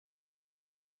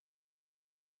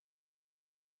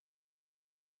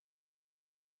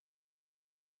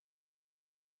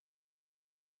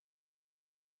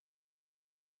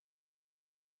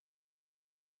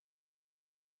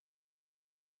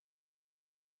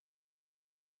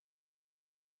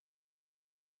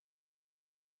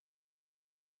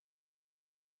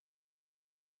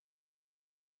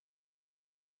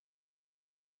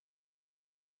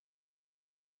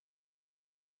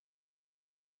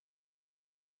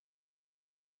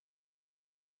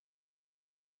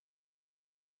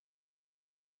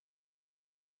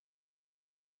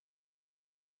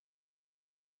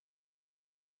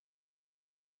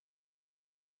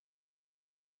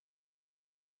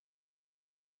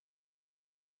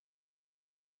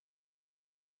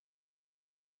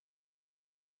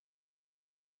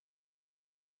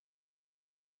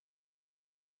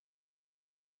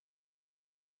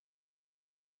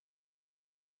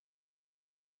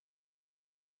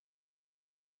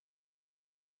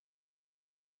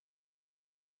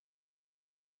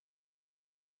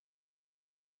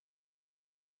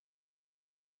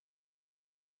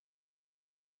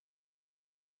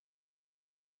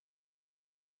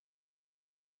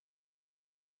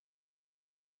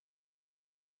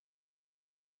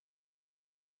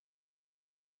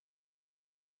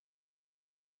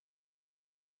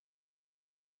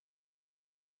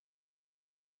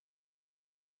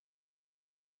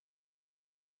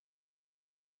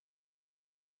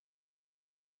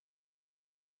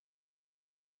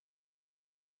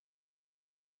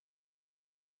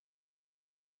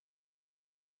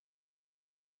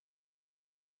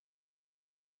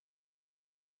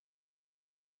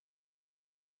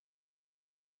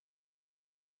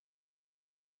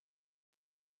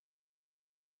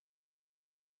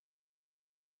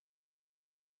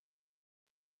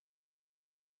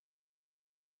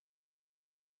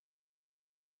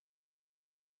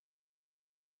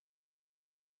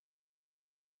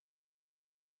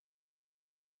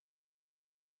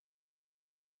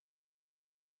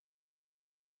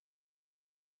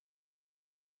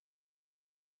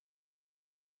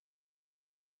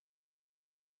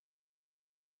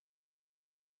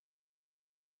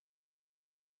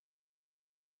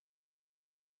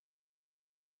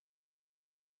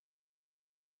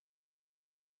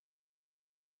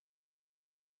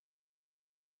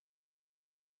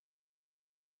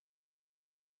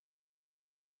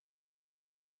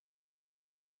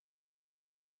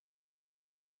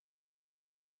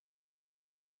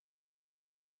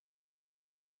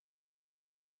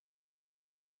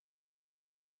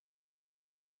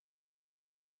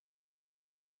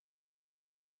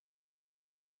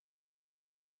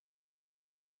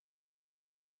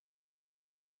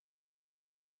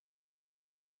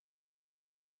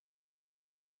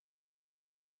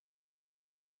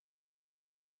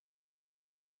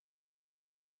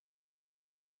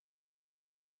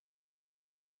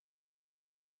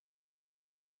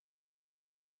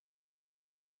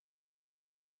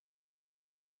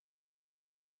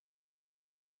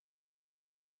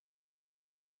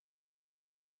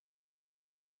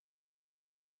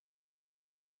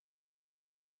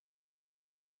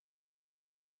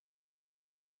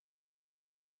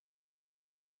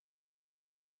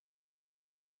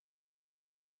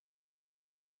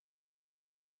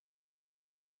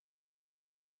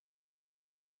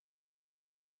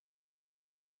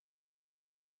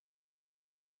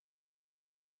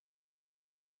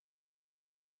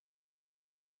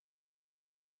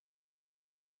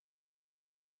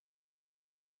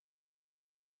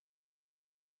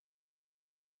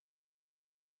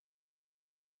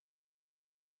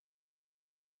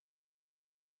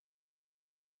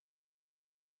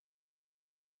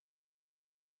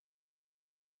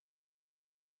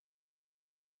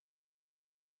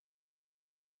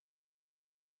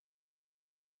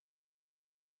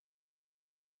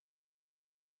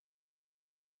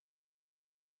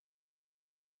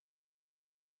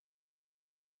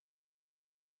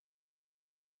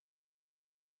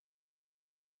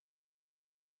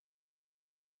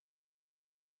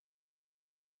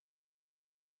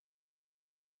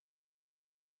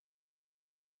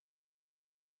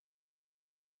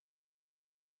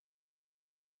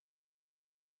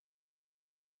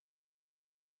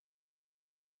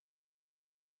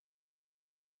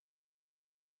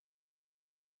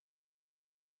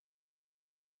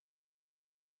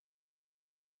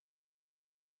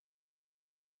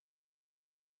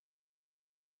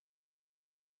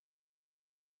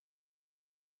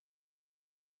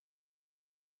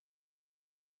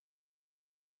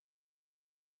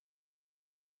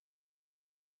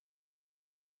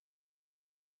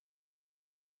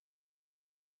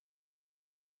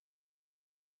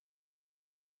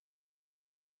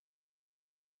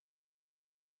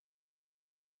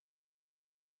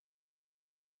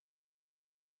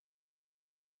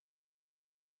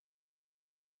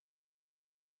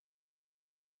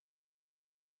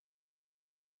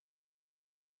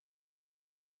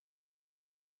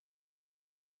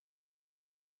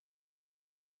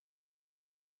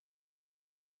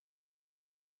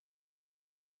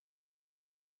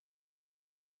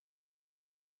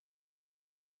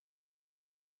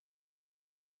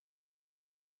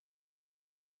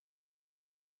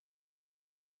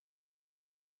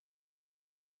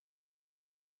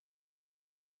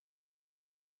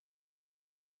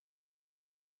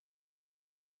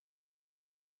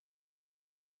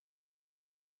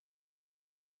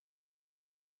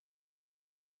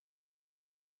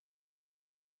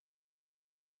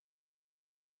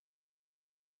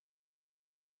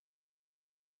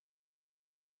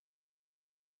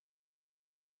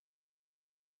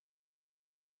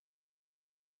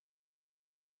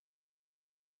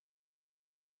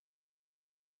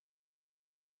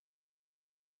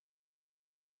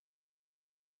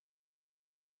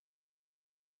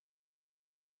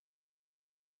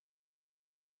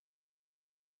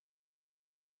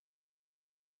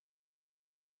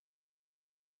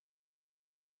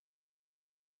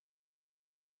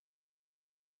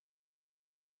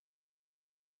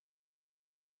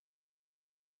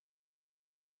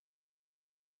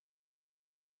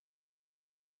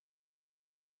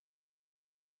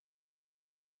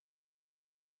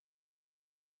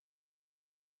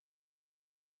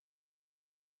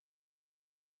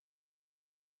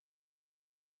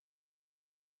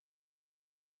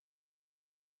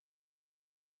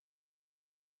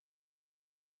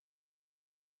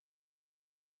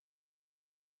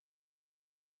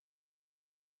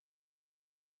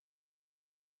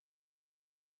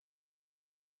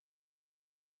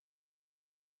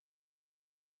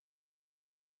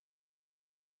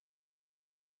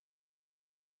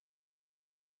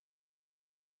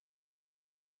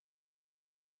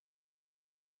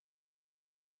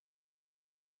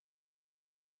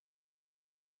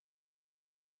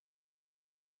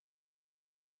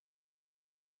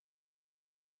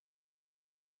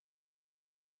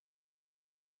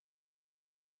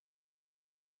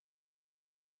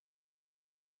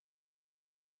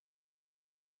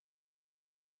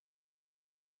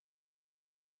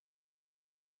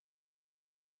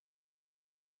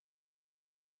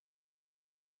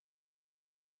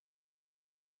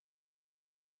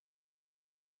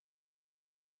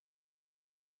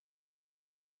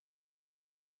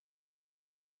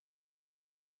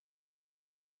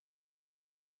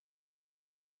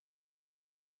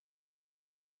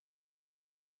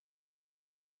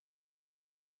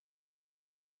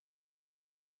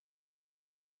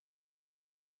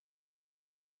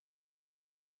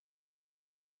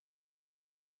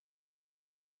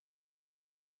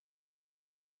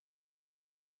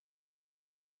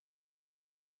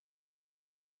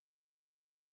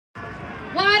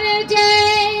What a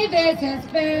day this has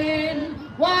been,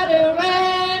 what a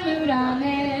rare mood I'm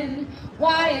in,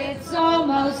 why it's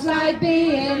almost like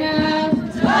being a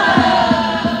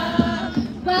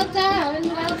well done, well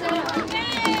done. I'm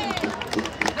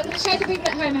going to show the people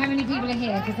at home how many people are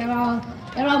here, because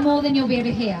there are more than you'll be able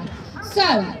to hear.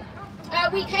 So,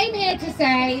 we came here to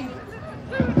say,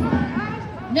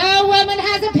 no woman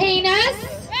has a penis.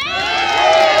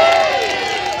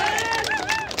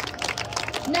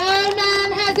 No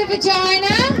man has a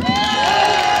vagina.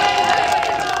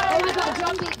 Oh, I got a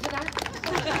drum beat for that.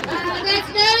 There's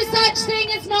no such thing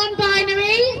as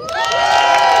non-binary.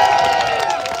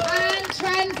 And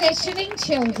transitioning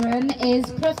children is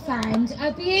profound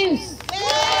abuse.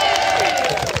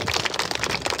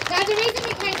 Now, the reason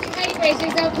we came to Cambridge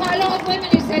is there were quite a lot of women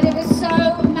who said it was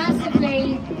so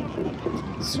massively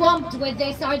swamped with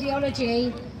this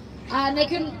ideology and they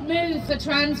couldn't move for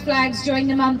trans flags during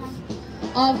the month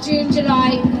of June,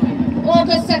 July,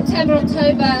 August, September,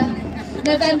 October,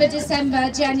 November, December,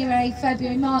 January,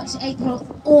 February, March, April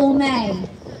or May.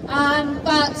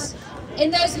 But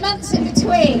in those months in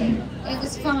between, it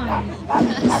was fine.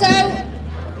 So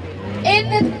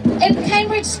in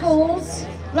Cambridge schools,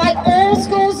 like all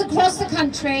schools across the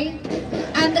country,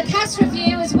 and the CAS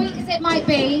review, as weak as it might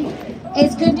be,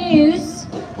 is good news.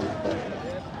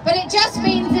 But it just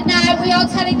means that now we are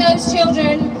telling those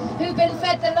children who've been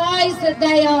fed the lies that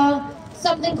they are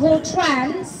something called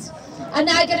trans, are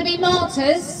now going to be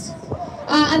martyrs,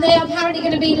 and they are apparently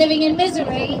going to be living in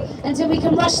misery until we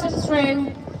can rush them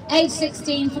through age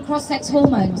 16 for cross-sex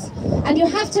hormones. And you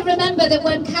have to remember that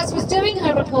when Cass was doing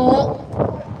her report,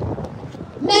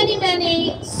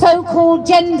 many so-called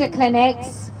gender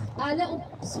clinics, little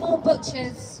small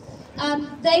butchers,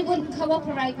 they wouldn't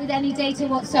cooperate with any data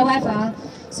whatsoever.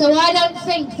 So I don't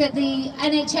think that the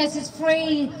NHS is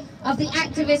free of the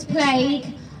activist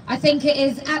plague. I think it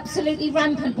is absolutely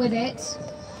rampant with it.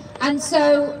 And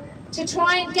so to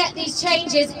try and get these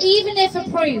changes, even if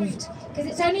approved, because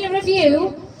it's only a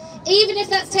review, even if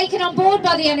that's taken on board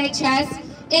by the NHS,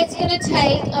 it's going to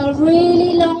take a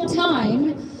really long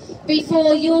time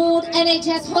before your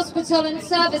NHS hospital and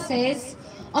services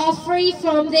are free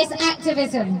from this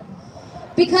activism.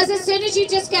 Because as soon as you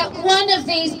just get one of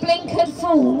these blinkered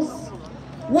fools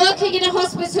working in a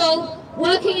hospital,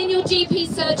 working in your GP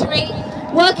surgery,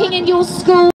 working in your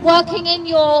school, working in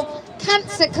your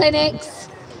cancer clinics,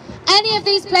 any of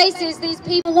these places these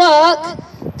people work,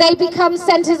 they become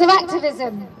centres of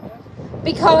activism.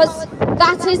 Because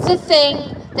that is the thing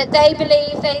that they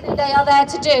believe they are there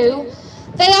to do.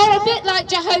 They are a bit like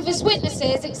Jehovah's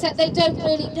Witnesses, except they don't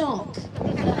really knock.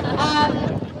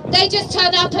 They just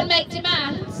turn up and make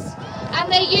demands, and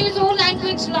they use all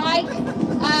language like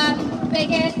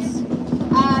bigot,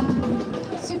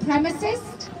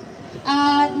 supremacist,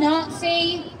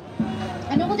 Nazi,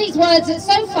 and all these words that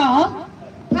so far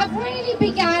have really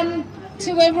begun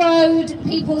to erode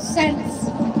people's sense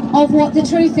of what the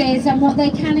truth is and what they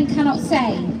can and cannot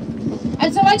say.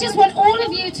 And so I just want all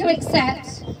of you to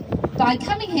accept, by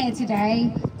coming here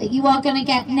today, that you are going to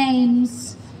get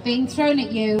names being thrown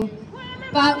at you.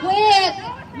 But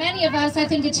many of us, I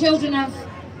think, are children of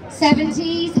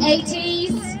 70s,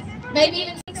 80s, maybe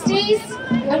even 60s.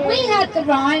 And we had the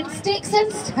rhyme, sticks and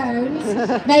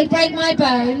stones may break my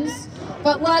bones,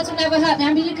 but words will never hurt me.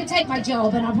 I mean, you could take my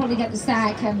job and I'll probably get the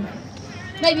sack, and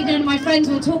maybe none of my friends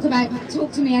will talk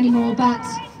to me anymore, but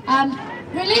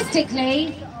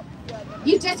realistically,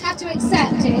 you just have to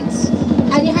accept it,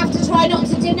 and you have to try not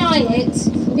to deny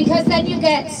it, because then you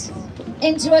get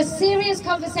into a serious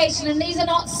conversation, and these are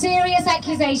not serious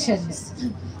accusations.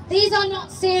 These are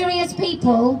not serious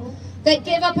people that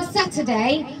give up a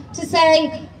Saturday to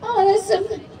say, oh,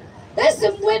 there's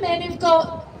some women who've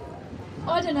got,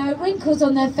 I don't know, wrinkles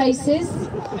on their faces.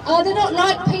 Oh, they're not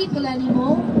like people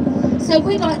anymore. So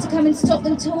we'd like to come and stop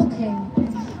them talking.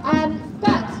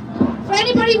 But for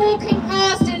anybody walking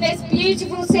past in this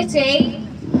beautiful city,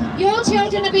 your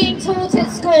children are being taught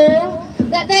at school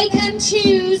that they can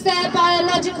choose their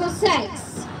biological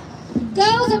sex.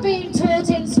 Girls are being taught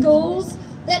in schools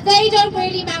that they don't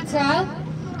really matter,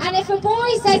 and if a boy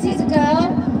says he's a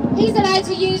girl, he's allowed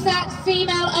to use that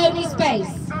female-only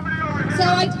space. So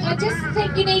I just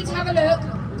think you need to have a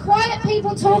look. Quiet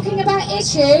people talking about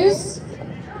issues,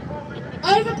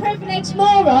 overprivileged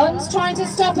morons trying to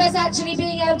stop us actually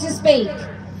being able to speak.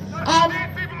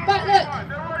 But look,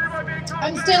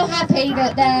 I'm still happy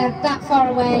that they're that far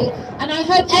away, and I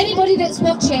hope anybody that's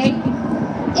watching,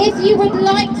 if you would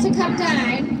like to come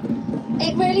down,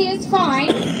 it really is fine.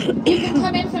 You can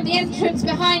come in from the entrance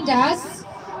behind us,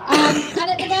 and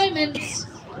at the moment,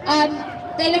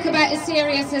 they look about as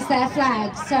serious as their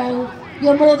flag. So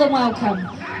you're more than welcome.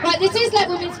 Right, this is Let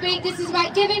Women Speak. This is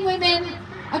about giving women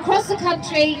across the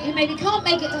country who maybe can't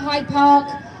make it to Hyde Park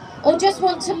or just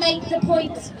want to make the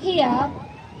point here.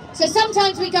 So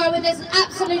sometimes we go and there's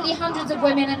absolutely hundreds of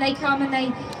women and they come and they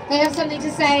have something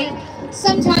to say.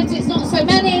 Sometimes it's not so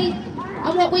many,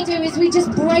 and what we do is we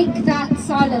just break that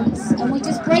silence and we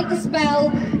just break the spell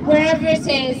wherever it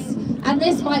is, and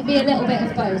this might be a little bit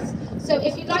of both. So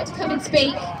if you'd like to come and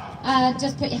speak,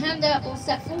 just put your hand up or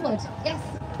step forward. Yes.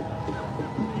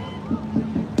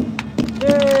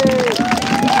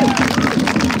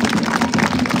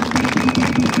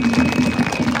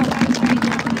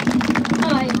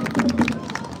 Hi.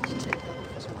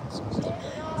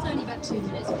 It's only about 2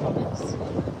 minutes, I promise.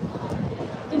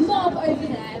 The mob over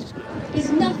there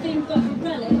is nothing but a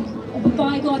relic of a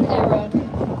bygone era.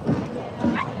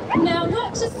 Now,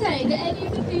 not to say that any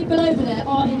of the people over there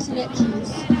are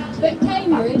intellectuals, but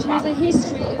Cambridge has a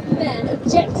history of men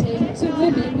objecting to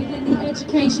women within the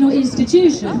educational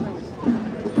institution.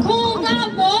 Call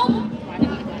that mob!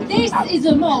 This is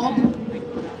a mob.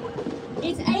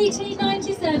 It's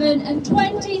 1897 and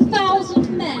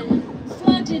 20,000 men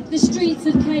flooded the streets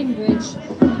of Cambridge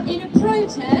in a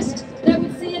protest that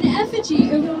would see an effigy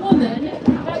of a woman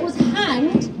that was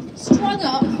hanged, strung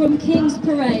up from King's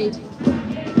Parade,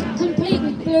 complete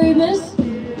with bloomers,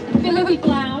 billowy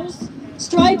blouse,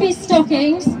 stripy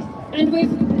stockings, and with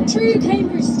true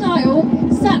Cambridge style,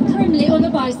 sat primly on a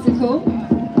bicycle.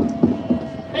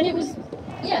 And it was,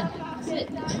 yeah, that's it.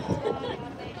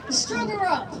 Strung her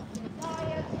up.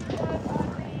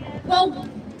 Well,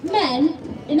 men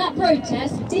in that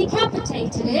protest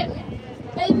decapitated it,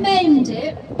 they maimed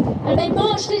it, and they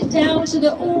marched it down to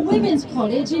the all-women's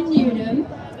college in Newnham,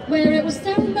 where it was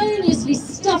ceremoniously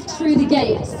stuffed through the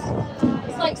gates.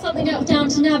 It's like something out of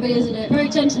Downton Abbey, isn't it? Very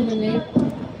gentlemanly.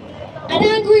 An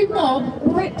angry mob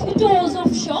ripped the doors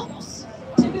off shops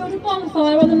to build a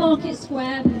bonfire on the market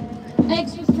square.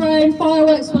 Eggs were thrown,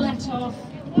 fireworks were let off.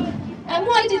 And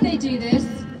why did they do this?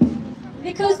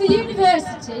 Because the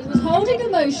university was holding a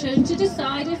motion to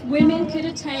decide if women could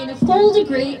attain a full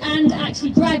degree and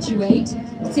actually graduate,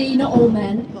 see, not all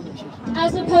men,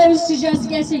 as opposed to just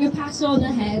getting a pat on the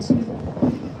head.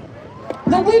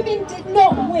 The women did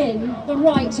not win the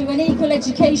right to an equal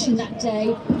education that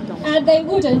day, and they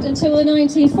wouldn't until the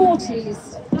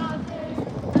 1940s.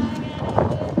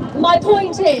 My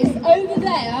point is, over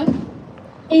there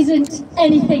isn't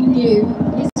anything new.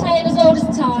 It's a tale as old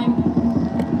as time.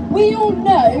 We all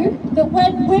know that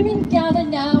when women gather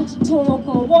now to talk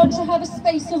or want to have a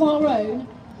space of our own,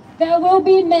 there will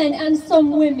be men and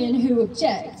some women who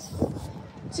object.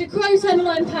 To quote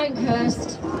Emmeline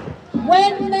Pankhurst,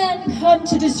 when men come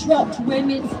to disrupt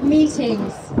women's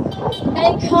meetings,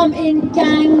 they come in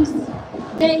gangs,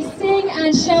 they sing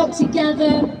and shout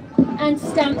together and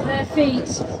stamp their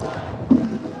feet.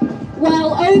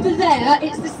 Well, over there,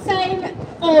 it's the same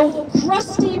old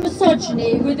crusty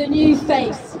misogyny with a new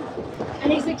face.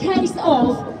 And it's a case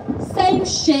of same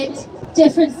shit,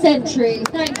 different century.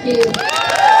 Thank you.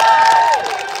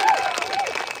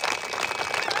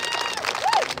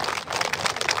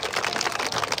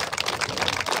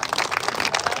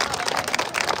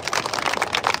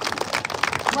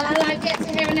 Well, I get to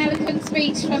hear an eloquent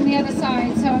speech from the other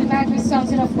side, so I'm glad we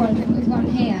started off with one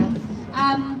here.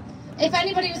 If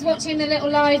anybody was watching the little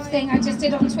live thing I just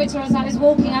did on Twitter as I was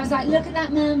walking, I was like, look at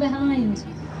that man behind.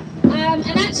 And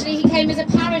actually he came as a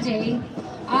parody.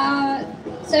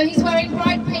 So he's wearing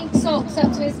bright pink socks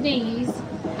up to his knees,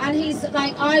 and he's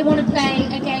like, I want to play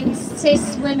against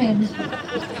cis women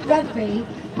rugby.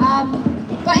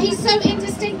 But he's so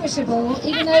indistinguishable,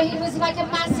 even though he was like a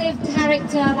massive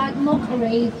character, like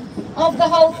mockery of the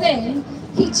whole thing.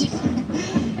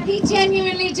 He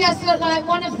genuinely just looked like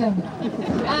one of them,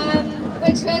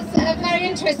 which was very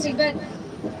interesting. But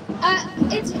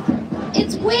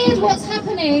it's weird what's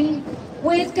happening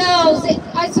with girls.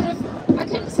 I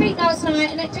couldn't sleep last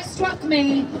night, and it just struck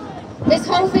me, this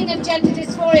whole thing of gender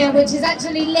dysphoria, which is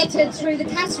actually littered through the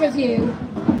Cass Review,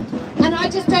 and I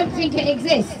just don't think it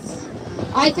exists.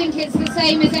 I think it's the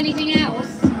same as anything else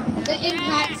that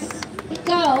impacts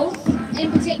girls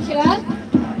in particular,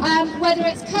 whether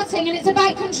it's cutting, and it's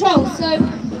about control. So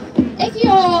if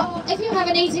you have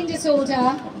an eating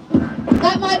disorder,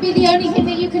 that might be the only thing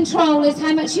that you control, is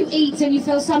how much you eat, and you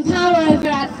feel some power over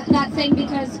that thing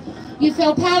because you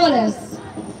feel powerless.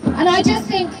 And I just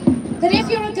think that if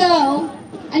you're a girl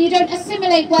and you don't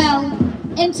assimilate well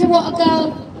into what a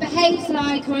girl behaves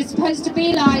like or is supposed to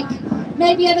be like,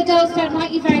 maybe other girls don't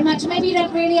like you very much, maybe you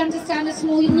don't really understand the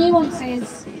small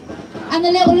nuances and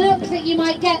the little look that you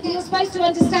might get that you're supposed to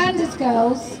understand as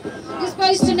girls. You're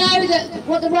supposed to know that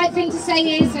what the right thing to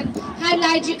say is, and how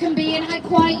loud you can be, and how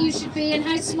quiet you should be, and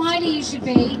how smiley you should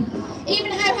be,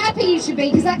 even how happy you should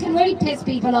be, because that can really piss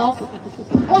people off,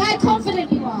 or how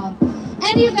confident you are.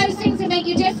 Any of those things that make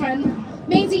you different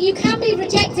means that you can be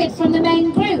rejected from the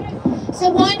main group. So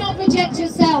why not reject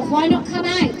yourself? Why not come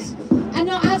out and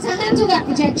not have to handle that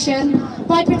rejection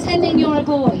by pretending you're a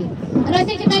boy? And I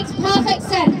think it makes perfect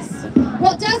sense.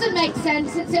 What doesn't make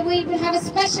sense is that we would have a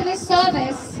specialist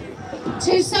service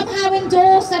to somehow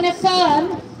endorse and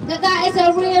affirm that that is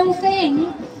a real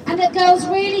thing, and that girls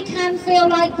really can feel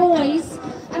like boys,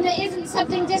 and it isn't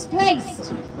something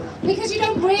displaced. Because you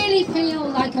don't really feel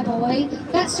like a boy,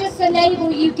 that's just the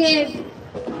label you give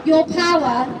your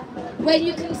power when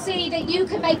you can see that you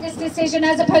can make this decision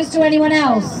as opposed to anyone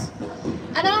else.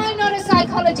 And I'm not a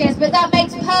psychologist, but that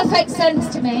makes perfect sense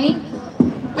to me.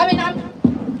 I mean,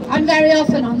 I'm very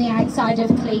often on the outside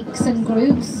of cliques and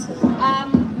groups,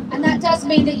 and that does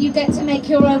mean that you get to make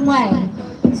your own way.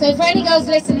 So for any girls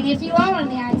listening, if you are on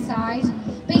the outside,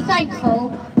 be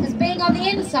thankful, because being on the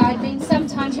inside means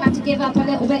sometimes you have to give up a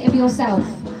little bit of yourself.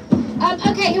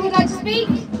 Okay, who would like to speak?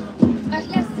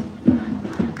 Yes.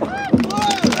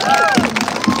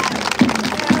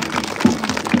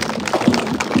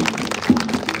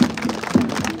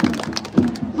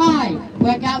 Hi,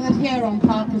 we're gathered here on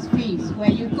Parker's Piece,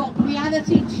 where you've got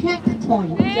Reality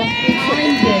Checkpoint just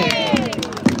behind you.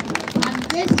 And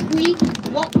this week,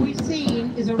 what we've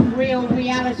seen is a real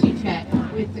reality check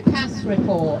with the CAS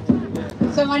report.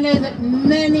 So I know that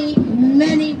many,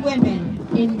 many women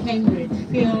in Cambridge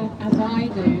feel, as I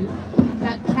do,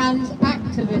 that trans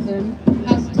activism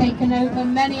has taken over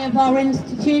many of our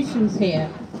institutions here.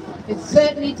 It's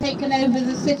certainly taken over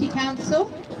the City Council,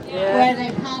 where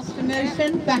they passed a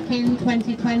motion back in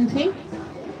 2020.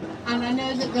 And I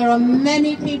know that there are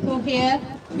many people here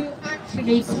who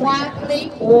actually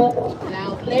quietly or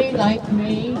loudly, like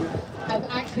me, have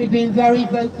actually been very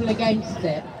vocal against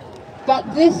it.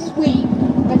 But this week,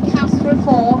 the CAS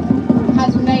report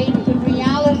has made the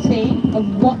reality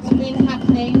of what's been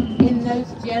happening in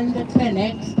those gender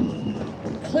clinics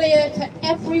clear to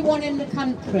everyone in the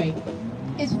country.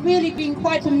 It's really been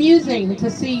quite amusing to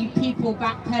see people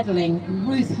backpedaling.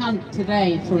 Ruth Hunt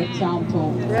today, for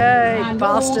example, and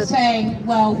all saying,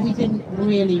 well, we didn't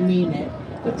really mean it.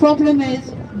 The problem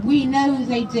is, we know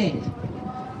they did.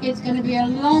 It's going to be a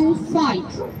long fight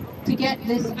to get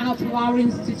this out of our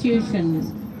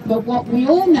institutions. But what we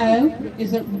all know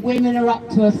is that women are up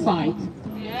to a fight.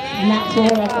 And that's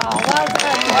all I've got to say.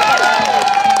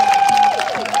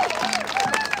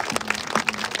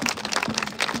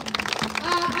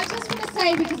 I just want to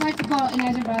say, because I forgot in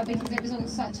Edinburgh, because it was all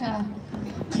such a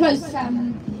close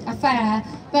affair,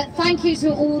 but thank you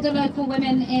to all the local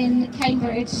women in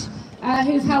Cambridge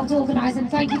who've helped organise, and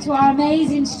thank you to our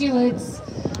amazing stewards,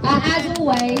 as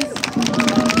always, who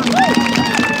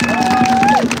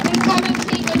come and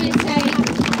keep women safe.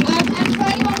 And for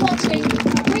anyone watching,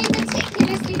 we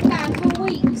meticulously plan for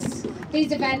weeks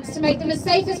these events to make them as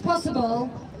safe as possible,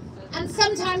 and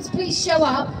sometimes police show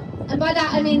up, and by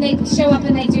that I mean they show up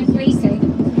and they do policing.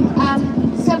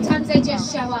 Sometimes they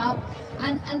just show up,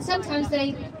 and sometimes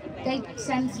they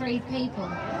send 3 people.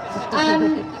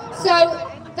 So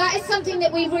that is something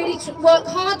that we really work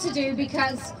hard to do,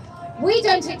 because we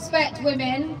don't expect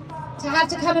women to have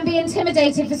to come and be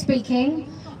intimidated for speaking.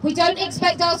 We don't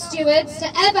expect our stewards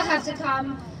to ever have to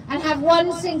come and have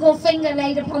one single finger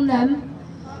laid upon them.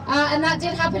 And that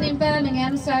did happen in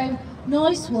Birmingham, so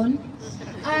nice one.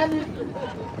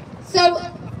 So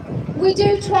we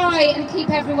do try and keep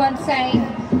everyone safe.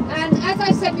 And as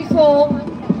I've said before,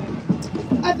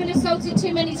 I've been assaulted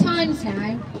too many times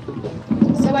now.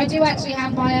 So I do actually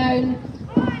have my own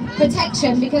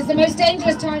protection, because the most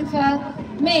dangerous time for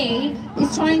me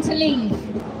is trying to leave.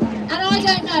 And I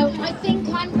don't know, I think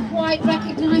I'm quite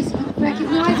recognisable these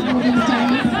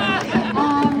days.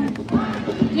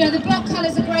 You know, the block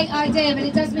colour's a great idea, but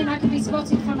it does mean I can be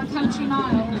spotted from a country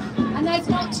mile. And there's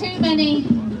not too many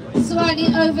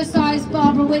slightly oversized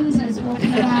Barbara Windsors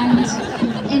walking around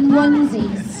in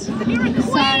onesies.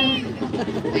 So,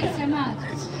 thanks so much.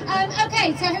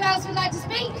 Okay, so who else would like to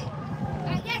speak?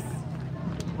 Yes.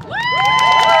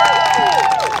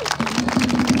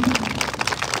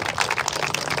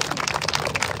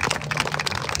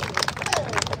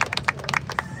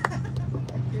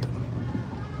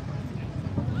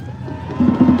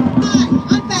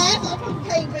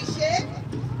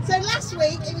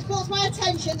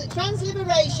 That trans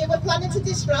liberation were planning to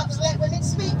disrupt Let Women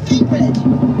Speak Cambridge.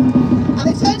 And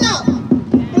they turned up.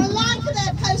 But a line for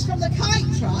their post from the Kite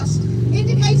Trust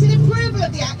indicated approval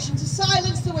of the action to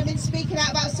silence the women speaking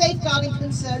out about safeguarding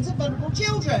concerns of vulnerable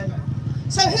children.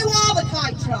 So who are the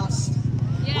Kite Trust?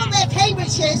 Well, they're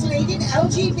Cambridgeshire's leading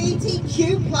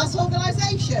LGBTQ plus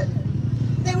organisation.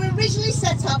 They were originally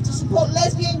set up to support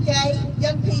lesbian, gay,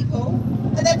 young people,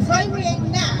 and their primary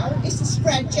aim now is to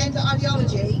spread gender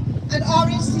ideology, and our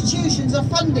institutions are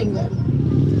funding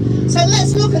them. So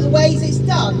let's look at the ways it's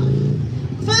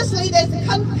done. Firstly, there's the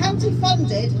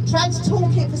county-funded Trans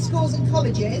Toolkit for Schools and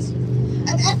Colleges,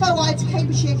 and FOI to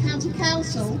Cambridgeshire County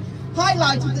Council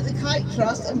highlighted that the Kite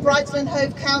Trust and Brighton and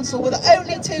Hove Council were the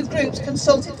only two groups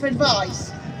consulted for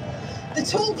advice. The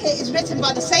toolkit is written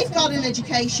by the Safeguarding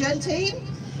Education team,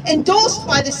 endorsed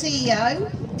by the CEO,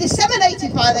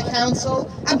 disseminated by the council,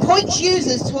 and points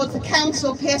users towards the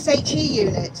council PSHE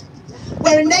unit,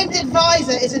 where a named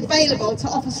advisor is available to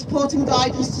offer support and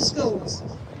guidance to schools.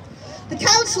 The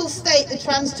council state the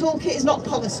Trans Toolkit is not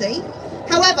policy.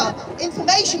 However,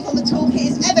 information from the toolkit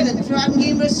is evident throughout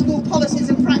numerous school policies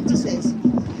and practices.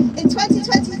 In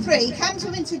 2023,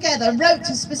 Counselling Together wrote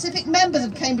to specific members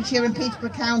of Cambridgeshire and Peterborough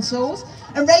councils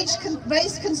and raised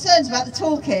concerns about the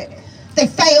toolkit. They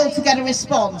failed to get a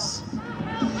response.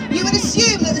 You would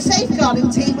assume that the safeguarding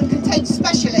team would contain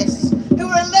specialists who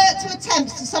are alert to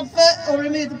attempts to subvert or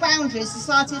remove the boundaries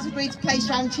society has agreed to place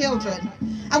around children,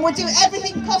 and would do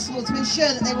everything possible to ensure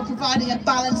that they were providing a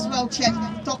balanced,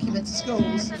 well-checked document to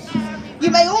schools. You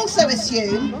may also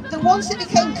assume that once it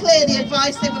became clear the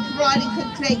advice they were providing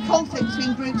could create conflict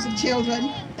between groups of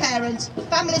children, parents,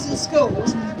 families and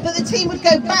schools, that the team would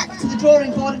go back to the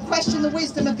drawing board and question the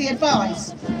wisdom of the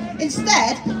advice.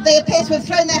 Instead, they appear to have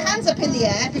thrown their hands up in the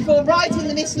air before writing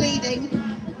the misleading,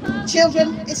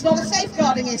 "Children, it's not a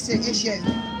safeguarding issue."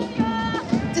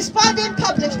 Despite being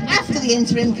published after the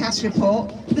interim CAS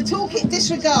report, the toolkit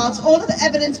disregards all of the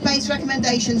evidence-based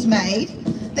recommendations made.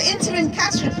 The interim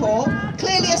CAS report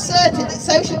clearly asserted that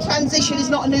social transition is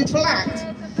not a neutral act.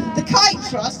 The Kite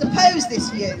Trust opposed this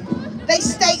view. They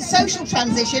state social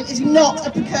transition is not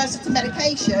a precursor to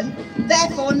medication,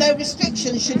 therefore no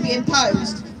restrictions should be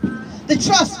imposed. The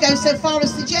Trust goes so far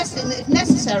as suggesting that if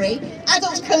necessary,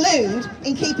 adults collude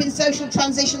in keeping social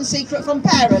transition secret from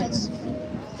parents.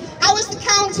 How has the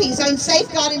county's own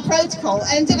safeguarding protocol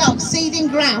ended up ceding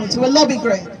ground to a lobby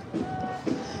group?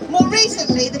 More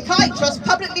recently, the Kite Trust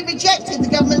publicly rejected the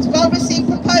government's well-received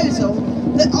proposal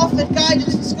that offered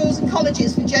guidance to schools and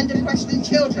colleges for gender-questioning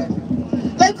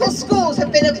children. Local schools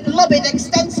have been lobbied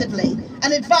extensively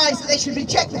and advised that they should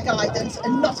reject the guidance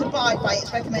and not abide by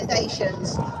its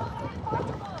recommendations.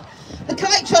 The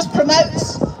Kite Trust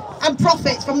promotes and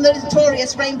profits from the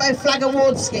notorious Rainbow Flag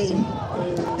Award scheme.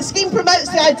 The scheme promotes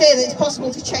the idea that it's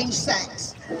possible to change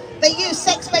sex. They use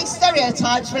sex-based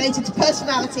stereotypes related to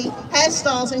personality,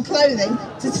 hairstyles and clothing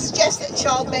to suggest that a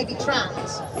child may be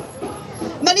trans.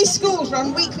 Many schools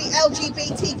run weekly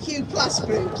LGBTQ+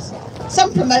 groups.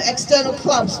 Some promote external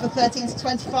clubs for 13 to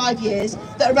 25 years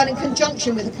that are run in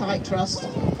conjunction with the Kite Trust.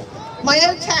 My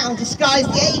own town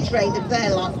disguised the age range of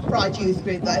their Pride Youth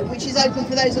group though, which is open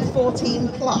for those of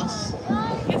 14+.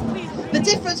 The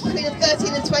difference between a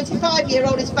 13 and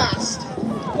 25-year-old is vast.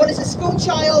 One is a school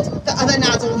child, the other an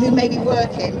adult who may be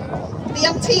working. The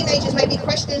young teenagers may be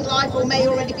questioning life or may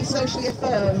already be socially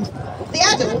affirmed. The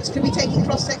adults could be taking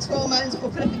cross-sex hormones or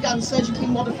could have begun surgically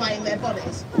modifying their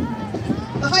bodies.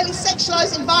 The highly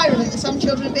sexualised environment that some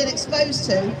children have been exposed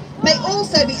to may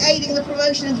also be aiding the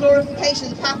promotion and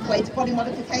glorification of the pathway to body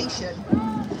modification.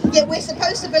 Yet we're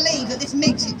supposed to believe that this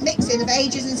mixing of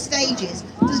ages and stages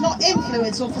does not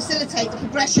influence or facilitate the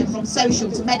progression from social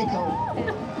to medical.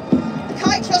 The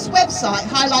Kite Trust website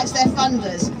highlights their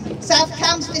funders: South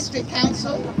Cambs District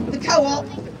Council, the Co-op,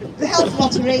 the Health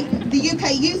Lottery, the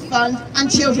UK Youth Fund and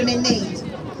Children in Need.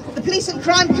 The Police and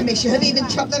Crime Commission have even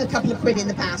chucked them a couple of quid in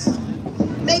the past.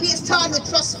 Maybe it's time the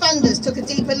Trust funders took a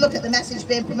deeper look at the message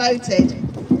being promoted,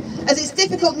 as it's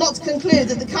difficult not to conclude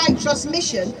that the Kite Trust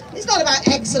mission is not about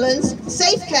excellence,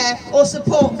 safe care or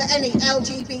support for any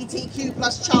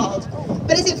LGBTQ+ child,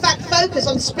 but is in fact focused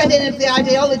on spreading of the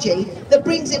ideology that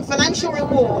brings in financial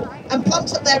reward and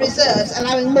plumps up their reserves,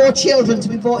 allowing more children to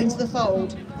be brought into the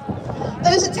fold.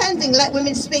 Those attending Let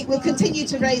Women Speak will continue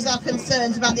to raise our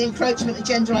concerns about the encroachment of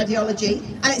gender ideology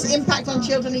and its impact on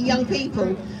children and young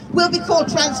people. Will be called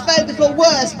transphobic or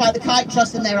worse by the Kite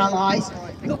Trust and their allies,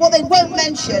 but what they won't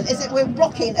mention is that we're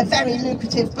rocking a very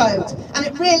lucrative boat, and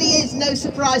it really is no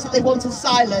surprise that they want us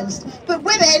silenced. But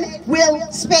women will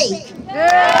speak.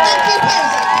 Thank you,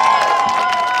 Posie.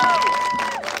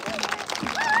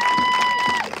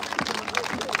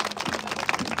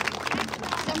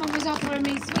 Someone was offering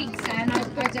me sweets then. I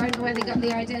don't know where they got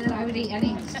the idea that I would eat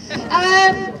any.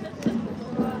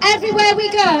 Everywhere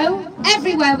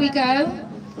we go,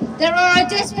 there are a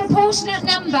disproportionate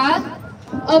number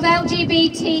of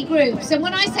LGBT groups. And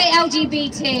when I say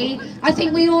LGBT, I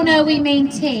think we all know we mean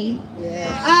T.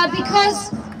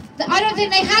 Because I don't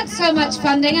think they had so much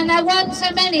funding, and there weren't so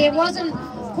many. It wasn't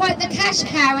quite the cash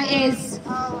cow it is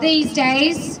these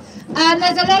days.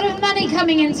 There's a lot of money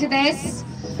coming into this.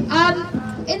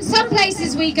 In some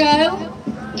places we go,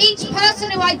 each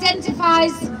person who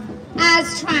identifies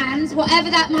as trans, whatever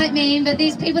that might mean, but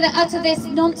these people that utter this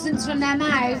nonsense from their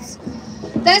mouths,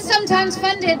 they're sometimes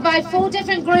funded by 4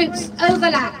 different groups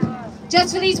overlap,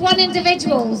 just for these one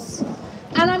individuals.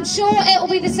 And I'm sure it will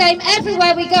be the same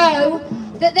everywhere we go,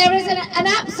 that there is an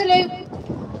absolute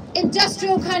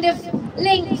industrial kind of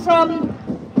link from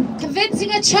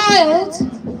convincing a child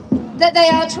that they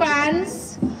are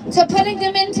trans, to putting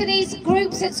them into these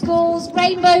groups at schools,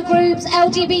 rainbow groups,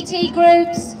 LGBT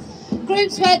groups,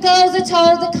 groups where girls are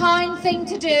told the kind thing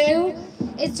to do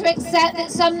is to accept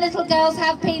that some little girls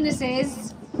have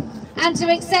penises and to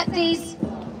accept these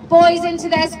boys into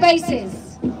their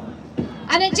spaces.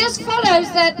 And it just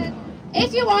follows that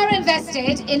if you are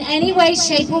invested in any way,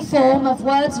 shape or form of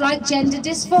words like gender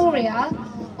dysphoria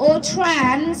or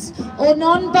trans or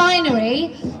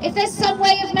non-binary, if there's some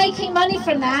way of making money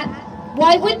from that,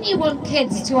 why wouldn't you want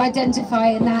kids to identify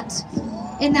in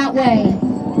that way?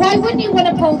 Why wouldn't you want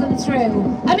to pull them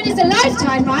through? I mean, it's a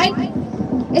lifetime, right?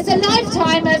 It's a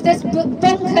lifetime of this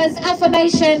bonkers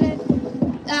affirmation,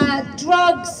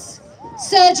 drugs,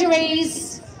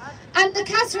 surgeries, and the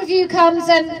CAS review comes,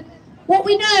 and what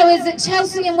we know is that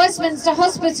Chelsea and Westminster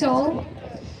Hospital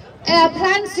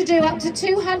plans to do up to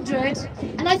 200,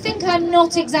 and I think I'm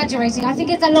not exaggerating, I think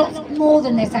it's a lot more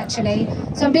than this actually,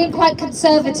 so I'm being quite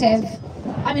conservative.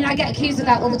 I mean, I get accused of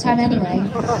that all the time anyway.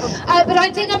 But I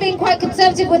think I'm being quite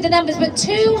conservative with the numbers, but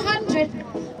 200,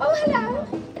 oh hello,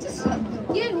 just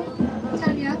you,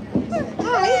 Tanya,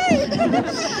 hi.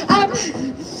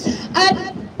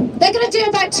 They're going to do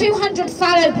about 200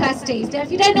 phalloplasties. Now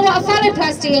if you don't know what a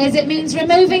phalloplasty is, it means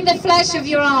removing the flesh of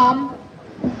your arm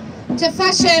to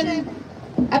fashion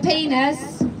a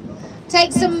penis.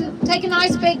 Take a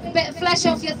nice big bit of flesh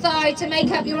off your thigh to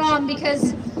make up your arm,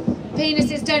 because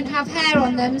penises don't have hair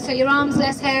on them, so your arm's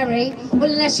less hairy. Well,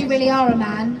 unless you really are a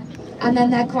man, and then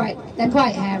they're quite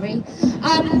hairy.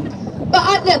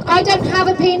 But look, I don't have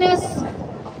a penis.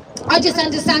 I just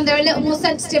understand they're a little more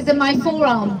sensitive than my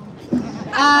forearm,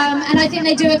 and I think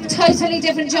they do a totally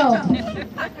different job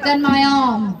than my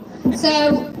arm.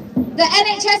 So the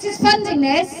NHS is funding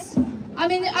this. I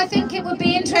mean, I think it would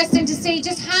be interesting to see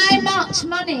just how much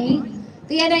money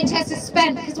the NHS has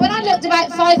spent, because when I looked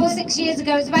about 5 or 6 years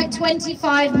ago, it's about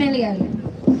 25 million.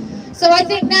 So I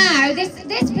think now this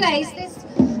place,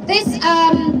 this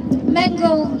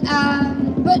Mengel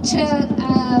butcher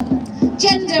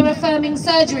gender affirming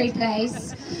surgery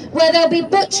place, where they'll be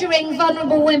butchering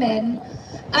vulnerable women,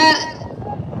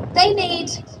 they need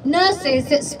nurses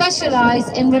that specialise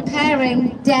in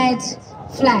repairing dead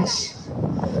flesh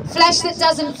that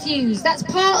doesn't fuse. That's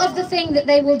part of the thing that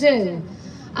they will do.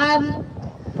 And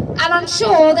I'm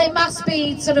sure they must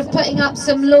be sort of putting up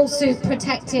some lawsuit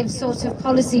protective sort of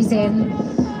policies in,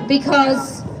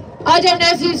 because I don't know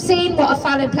if you've seen what a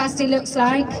phalloplasty looks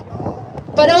like,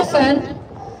 but often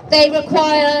they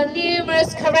require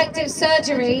numerous corrective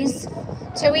surgeries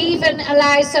to even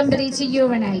allow somebody to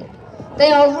urinate.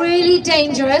 They are really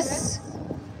dangerous.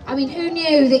 I mean, who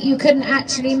knew that you couldn't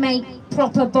actually make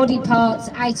proper body parts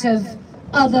out of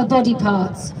other body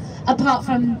parts, apart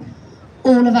from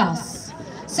all of us?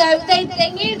 So they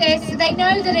knew this, they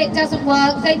know that it doesn't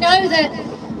work, they know that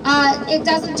it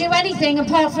doesn't do anything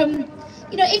apart from,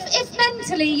 you know, if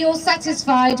mentally you're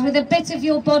satisfied with a bit of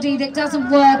your body that doesn't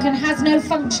work and has no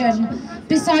function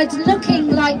besides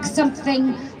looking like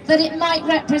something that it might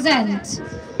represent,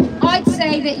 I'd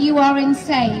say that you are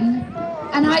insane,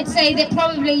 and I'd say that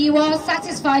probably you are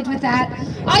satisfied with that.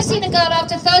 I've seen a girl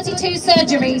after 32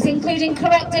 surgeries, including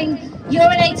correcting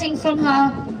urinating from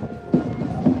her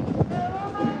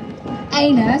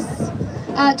anus,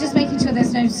 just making sure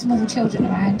there's no small children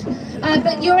around,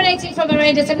 but urinating from her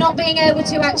anus and not being able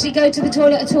to actually go to the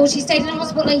toilet at all. She stayed in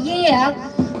hospital a year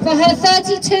for her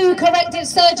 32 corrective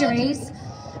surgeries,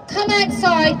 come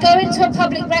outside, go into a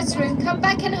public restroom, come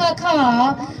back in her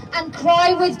car and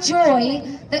cry with joy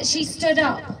that she stood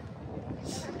up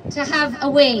to have a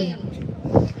wee.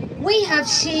 We have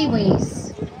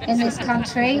she-wees in this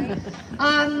country,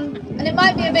 and it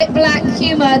might be a bit black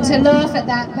humour to laugh at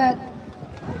that, but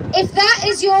if that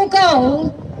is your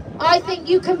goal, I think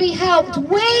you can be helped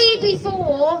way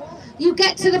before you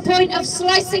get to the point of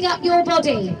slicing up your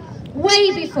body.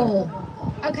 Way before.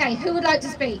 Okay, who would like to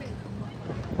speak?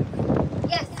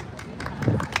 Yes.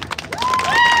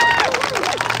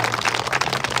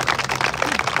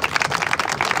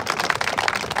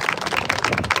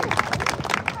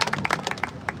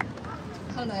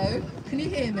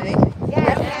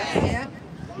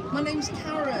 name's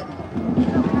Karen.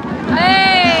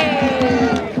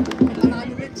 Hey! And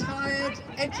I'm a retired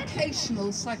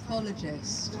educational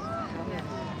psychologist.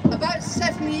 About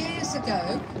 7 years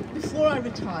ago, before I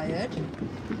retired,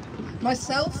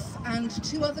 myself and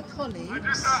 2 other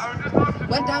colleagues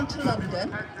went down to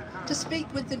London to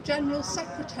speak with the General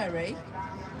Secretary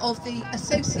of the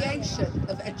Association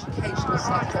of Educational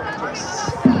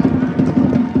Psychologists.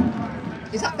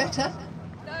 Is that better?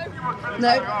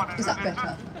 No? Is that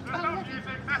better?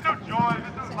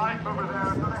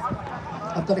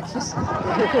 I've got a kiss.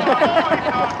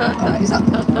 Is that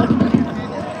better?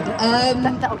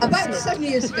 About 7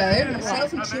 years ago,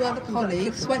 myself and 2 other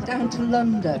colleagues went down to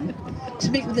London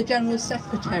to meet with the General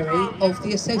Secretary of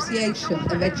the Association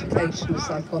of Educational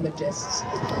Psychologists,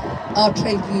 our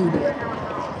trade union.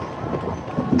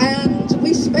 And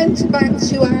we spent about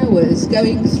 2 hours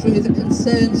going through the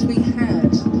concerns we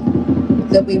had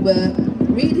that we were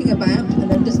reading about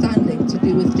and understanding to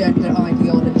do with gender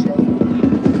ideology.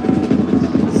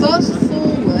 Fast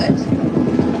forward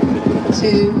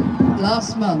to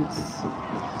last month,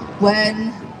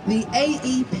 when the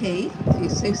AEP, the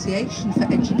Association for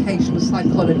Educational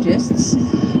Psychologists,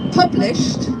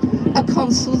 published a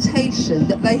consultation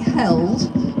that they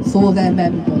held for their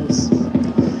members.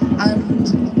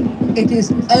 And it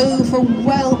is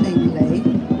overwhelmingly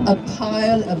a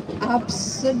pile of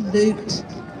absolute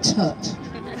tut.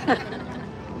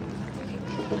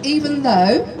 Even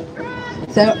though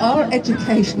there are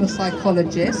educational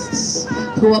psychologists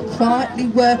who are quietly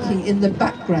working in the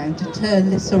background to turn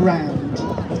this around.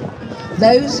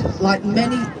 Those, like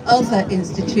many other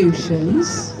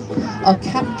institutions, are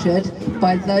captured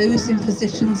by those in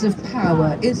positions of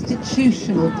power,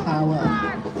 institutional power.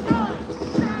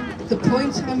 The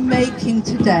point I'm making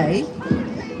today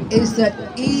is that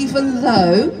even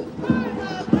though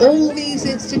all these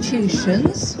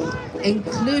institutions,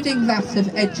 including that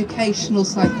of educational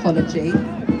psychology,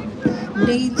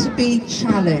 need to be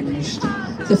challenged,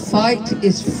 the fight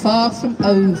is far from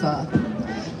over.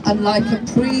 And like a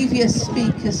previous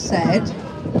speaker said,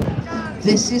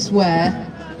 this is where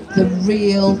the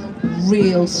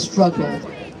real struggle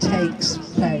takes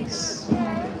place.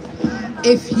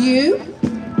 If you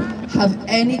have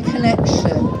any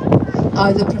connection,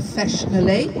 either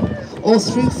professionally or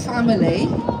through family,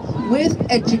 with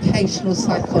educational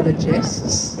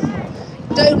psychologists,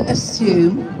 don't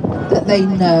assume that they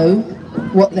know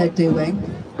what they're doing.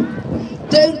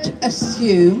 Don't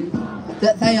assume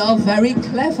that they are very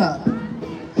clever,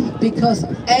 because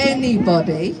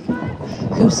anybody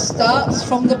who starts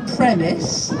from the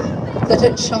premise that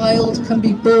a child can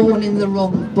be born in the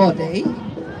wrong body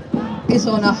is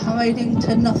on a hiding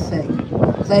to nothing.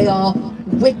 They are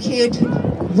wicked,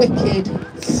 wicked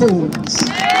fools.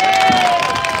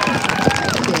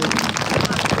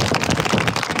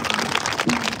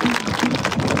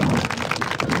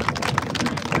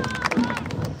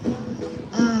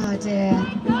 Oh dear.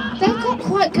 They've got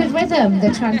quite good rhythm,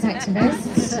 the trans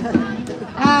activists.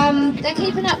 They're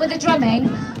keeping up with the drumming.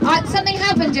 Something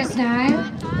happened just now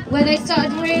where they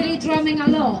started really drumming a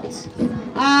lot.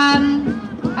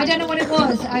 I don't know what it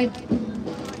was.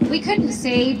 We couldn't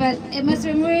see, but it must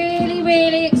have been really,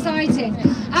 really exciting.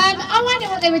 I wonder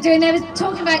what they were doing. They were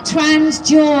talking about trans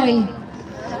joy.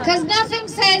 Because nothing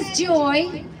says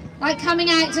joy like coming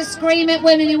out to scream at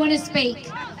women who want to speak.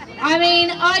 I mean,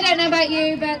 I don't know about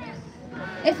you, but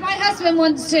if my husband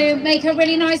wants to make a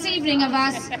really nice evening of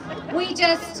us, we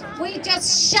just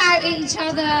shout at each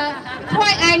other,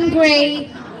 quite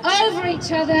angry, over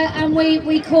each other, and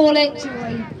we call it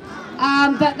joy.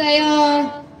 But they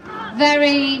are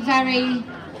very, very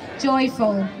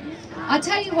joyful. I'll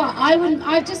tell you what,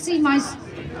 I've just seen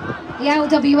the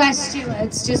LWS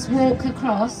stewards just walk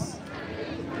across.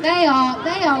 They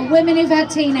are women who've had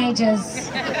teenagers.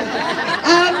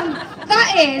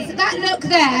 That look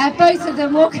there, both of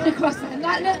them walking across them,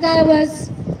 that look there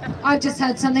was, I've just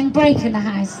heard something break in the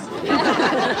house.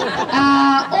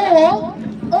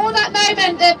 Or that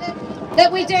moment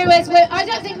that we do is, I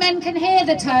don't think men can hear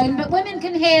the tone, but women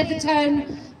can hear the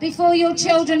tone before your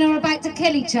children are about to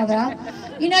kill each other.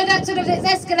 You know, that sort of, it's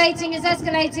escalating,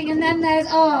 and then there's,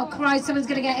 oh Christ, someone's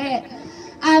going to get hit.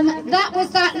 That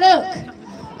was that look.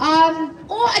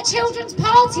 Or a children's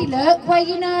party look where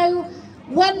you know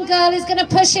one girl is going to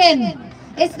push in.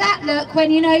 It's that look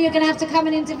when you know you're going to have to come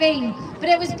and intervene. But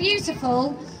it was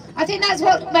beautiful. I think that's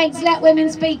what makes Let Women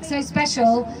Speak so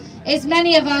special, is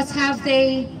many of us have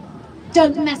the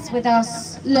don't mess with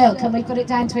us look, and we've got it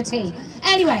down to a T.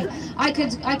 Anyway, I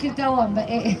could go on, but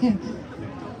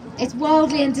it's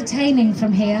wildly entertaining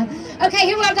from here. Okay,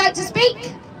 who would like to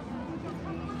speak?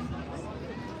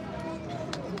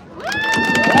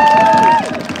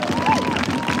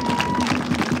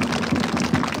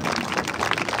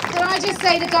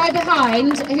 say the guy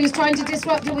behind who's trying to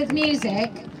disrupt her with music,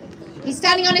 he's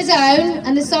standing on his own,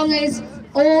 and the song is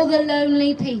All the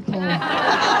Lonely People.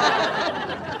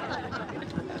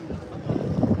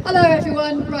 Hello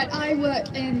everyone, right, I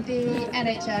work in the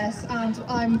NHS and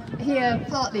I'm here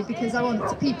partly because I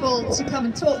want people to come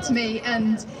and talk to me,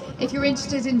 and if you're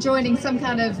interested in joining some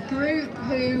kind of group,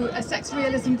 a sex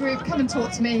realism group, come and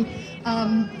talk to me.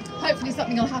 Hopefully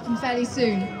something will happen fairly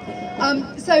soon.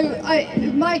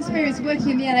 My experience working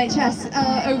in the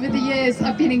NHS over the years,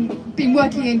 I've been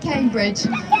working in Cambridge.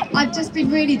 I've just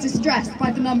been really distressed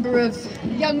by the number of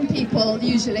young people,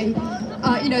 usually,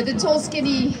 the tall,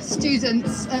 skinny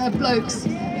students, blokes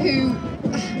who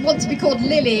want to be called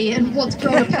Lily and want to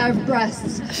grow a pair of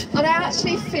breasts. And I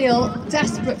actually feel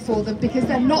desperate for them because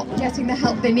they're not getting the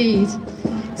help they need.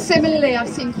 Similarly, I've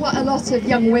seen quite a lot of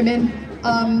young women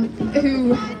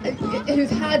who've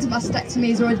had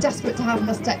mastectomies or are desperate to have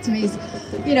mastectomies.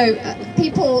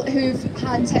 People who've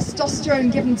had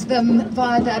testosterone given to them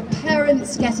via their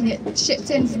parents, getting it shipped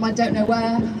in from I don't know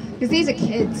where, because these are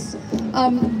kids.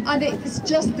 And it's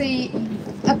just the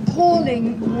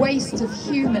appalling waste of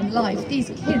human life. These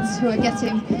kids who are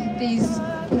getting these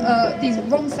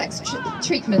wrong sex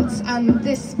treatments and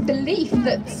this belief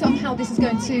that somehow this is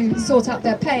going to sort out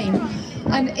their pain.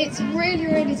 And it's really,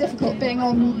 really difficult being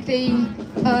on the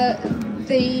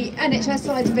NHS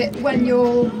side of it when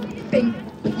you're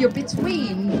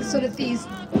between sort of these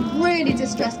really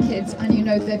distressed kids and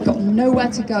they've got nowhere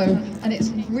to go, and it's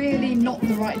really not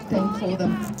the right thing for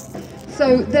them.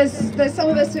 So there's some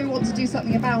of us who want to do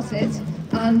something about it,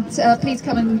 and please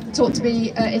come and talk to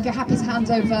me. If you're happy to hand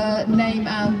over name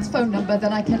and phone number,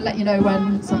 then I can let you know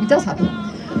when something does happen.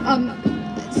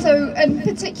 And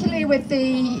particularly with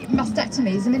the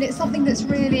mastectomies, I mean, it's something that's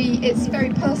it's very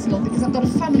personal, because I've got a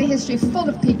family history full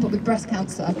of people with breast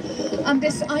cancer, and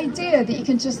this idea that you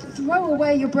can just throw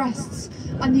away your breasts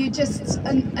and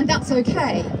and that's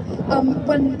okay.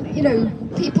 When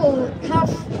people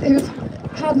who've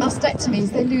had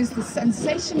mastectomies, they lose the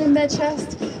sensation in their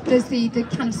chest. There's the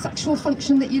kind of sexual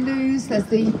function that you lose. There's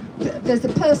the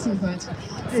personhood.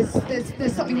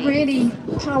 There's something really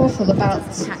powerful about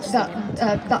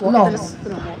that loss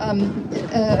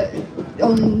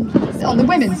on the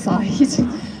women's side.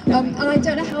 And I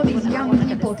don't know how these young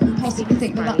people can possibly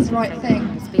think that that's the right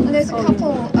thing. And there's a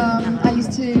couple I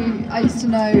used to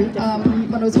know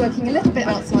when I was working a little bit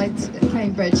outside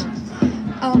Cambridge.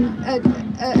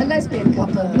 A lesbian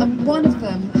couple, and one of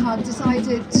them had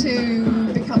decided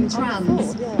to become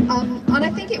trans, and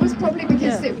I think it was probably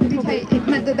because it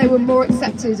meant that they were more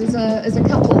accepted as a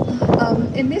couple.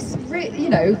 In this,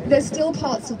 there's still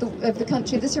parts of the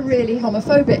country that are really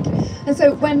homophobic, and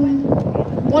so when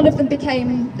one of them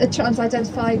became a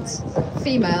trans-identified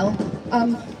female,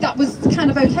 that was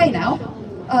kind of okay now.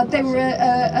 They were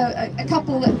a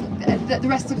couple that the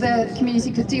rest of the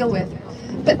community could deal with.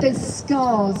 But there's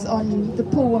scars on the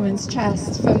poor woman's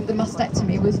chest from the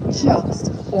mastectomy was just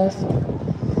awful.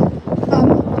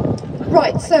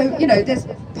 Right, so, there's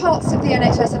parts of the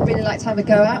NHS I'd really like to have a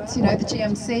go at, the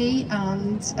GMC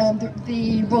and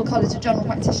the Royal College of General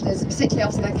Practitioners, particularly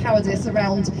after their cowardice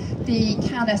around the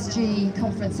CAN-SG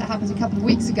conference that happened a couple of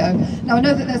weeks ago. Now, I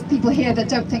know that there's people here that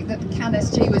don't think that the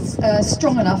CAN-SG was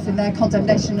strong enough in their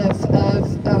condemnation of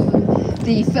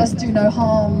the First Do No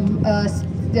Harm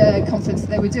conference that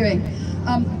they were doing,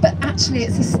 but actually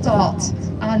it's a start,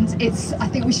 and I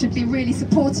think we should be really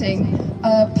supporting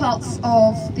parts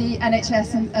of the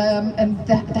NHS and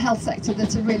the health sector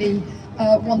that are really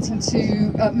wanting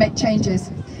to make changes.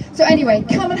 So anyway,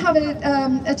 come and have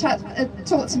a chat,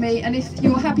 talk to me, and if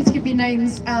you're happy to give me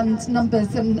names and numbers,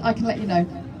 then I can let you know.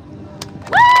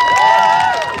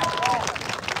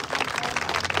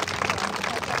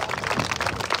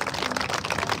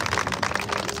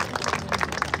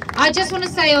 I just want to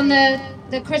say on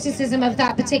the criticism of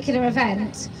that particular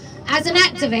event, as an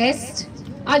activist,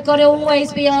 I've got to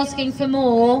always be asking for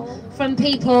more from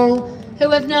people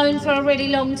who have known for a really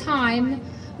long time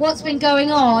what's been going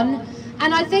on.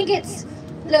 And I think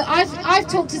look, I've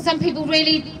talked to some people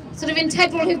really sort of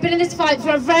integral who've been in this fight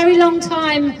for a very long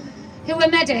time, who are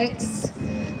medics,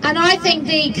 and I think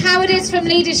the cowardice from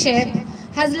leadership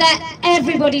has let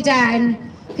everybody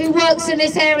down who works in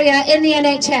this area in the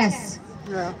NHS.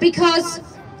 Because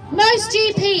most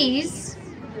GPs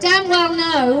damn well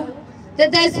know that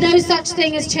there's no such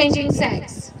thing as changing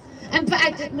sex. In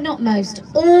fact, not most,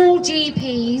 all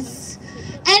GPs,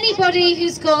 anybody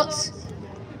who's got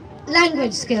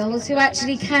language skills, who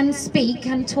actually can speak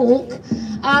and talk,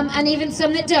 and even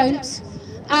some that don't,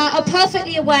 are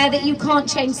perfectly aware that you can't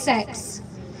change sex.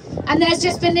 And there's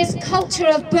just been this culture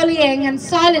of bullying and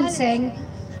silencing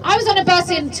I was on a bus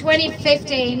in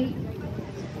 2015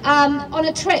 on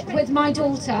a trip with my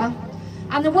daughter,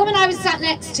 and the woman I was sat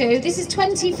next to, this is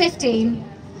 2015,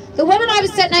 the woman I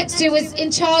was sat next to was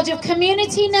in charge of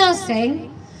community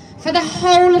nursing for the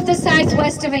whole of the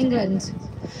southwest of England.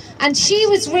 And she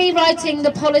was rewriting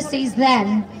the policies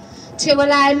then to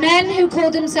allow men who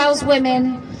call themselves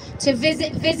women to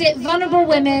visit vulnerable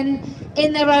women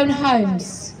in their own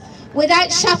homes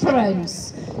without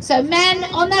chaperones. So men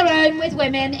on their own with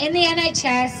women in the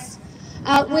NHS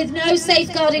with no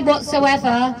safeguarding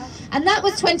whatsoever. And that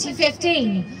was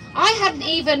 2015. I hadn't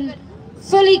even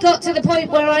fully got to the point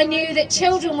where I knew that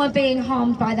children were being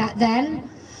harmed by that then.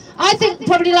 I think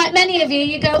probably like many of you,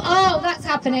 you go, oh, that's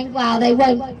happening. Well, they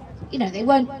won't, you know, they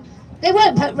won't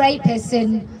put rapists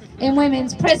in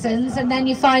women's prisons, and then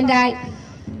you find out,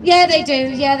 yeah, they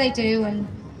do, and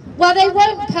well, they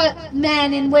won't put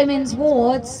men in women's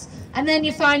wards, and then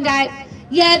you find out,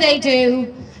 yeah, they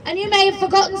do. And you may have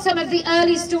forgotten some of the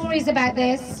early stories about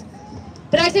this,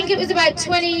 but I think it was about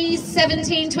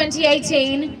 2017,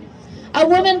 2018, a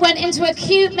woman went into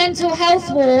acute mental health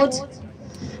ward,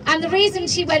 and the reason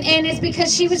she went in is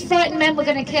because she was frightened men were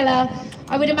going to kill her.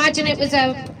 I would imagine it was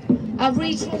a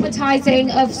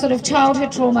re-traumatizing of sort of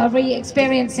childhood trauma,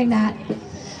 re-experiencing that.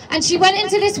 And she went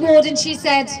into this ward and she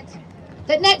said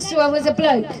that next to her was a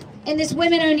bloke in this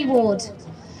women-only ward.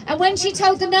 And when she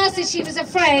told the nurses she was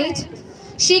afraid,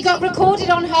 she got recorded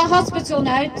on her hospital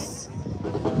notes.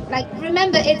 Like,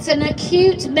 remember, it's an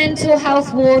acute mental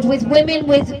health ward with women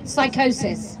with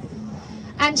psychosis.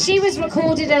 And she was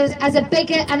recorded as a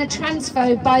bigot and a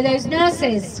transphobe by those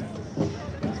nurses.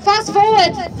 Fast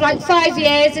forward like 5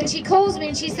 years, and she calls me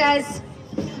and she says,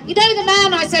 you know the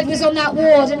man I said was on that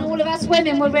ward and all of us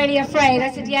women were really afraid? I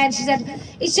said, yeah. And she said,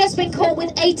 he's just been caught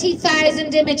with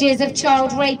 80,000 images of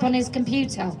child rape on his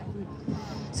computer.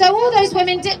 So all those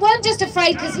women weren't just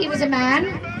afraid because he was a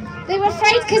man, they were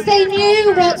afraid because they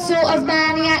knew what sort of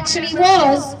man he actually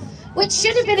was, which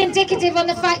should have been indicative on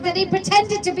the fact that he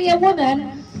pretended to be a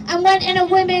woman and went in a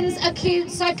women's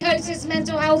acute psychosis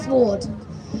mental health ward.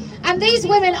 And these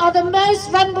women are the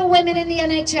most vulnerable women in the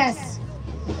NHS.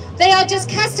 They are just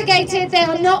castigated, they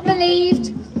are not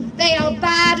believed, they are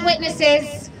bad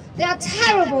witnesses, they are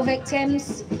terrible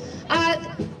victims.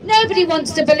 Nobody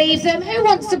wants to believe them. Who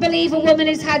wants to believe a woman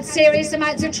who's had serious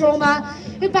amounts of trauma,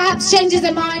 who perhaps changes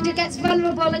her mind, who gets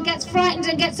vulnerable and gets frightened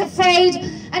and gets afraid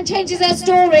and changes her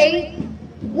story?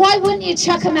 Why wouldn't you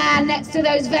chuck a man next to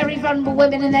those very vulnerable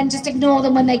women and then just ignore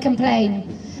them when they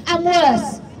complain? And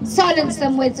worse, silence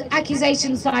them with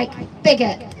accusations like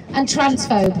bigot and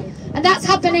transphobe. And that's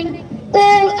happening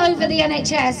all over the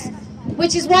NHS,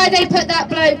 which is why they put that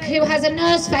bloke who has a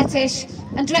nurse fetish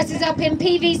and dresses up in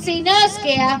PVC nurse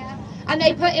gear, and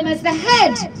they put him as the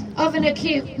head of an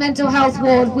acute mental health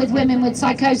ward with women with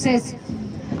psychosis.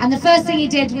 And the first thing he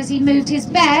did was he moved his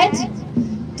bed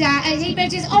down, and he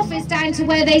moved his office down to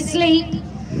where they sleep.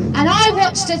 And I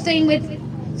watched a thing with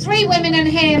 3 women and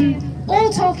him all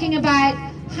talking about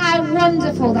how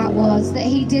wonderful that was that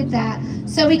he did that,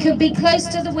 so he could be close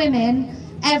to the women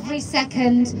every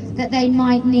second that they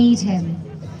might need him.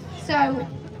 So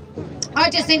I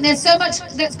just think there's so much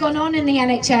that's gone on in the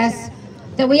NHS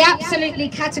that we absolutely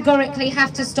categorically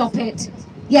have to stop it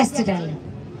yesterday.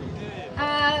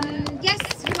 Yes,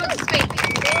 who wants to speak?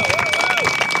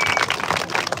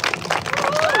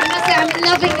 I must say, I'm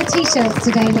loving the t-shirts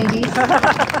today, ladies.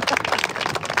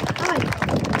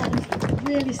 I'm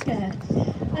really scared.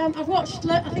 I've watched,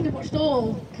 I think I've watched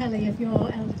all, Kelly, of your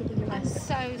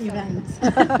LWS events.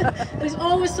 There's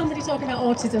always somebody talking about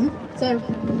autism, so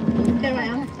here I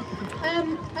am.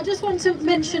 I just want to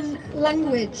mention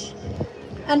language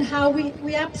and how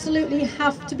we absolutely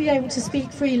have to be able to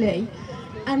speak freely,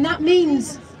 and that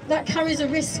means that carries a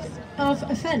risk of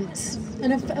offence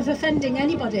and of offending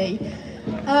anybody.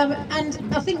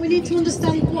 And I think we need to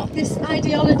understand what this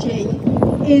ideology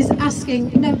is asking,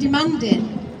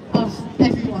 demanding of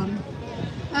everyone.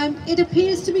 It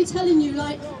appears to be telling you,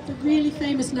 like the really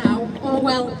famous now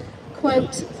Orwell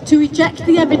quote, to reject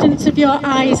the evidence of your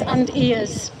eyes and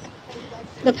ears,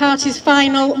 the party's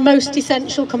final, most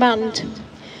essential command.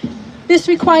 This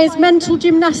requires mental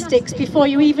gymnastics before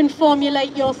you even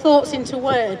formulate your thoughts into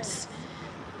words.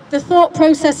 The thought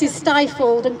process is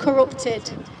stifled and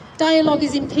corrupted. Dialogue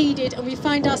is impeded, and we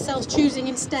find ourselves choosing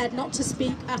instead not to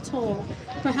speak at all.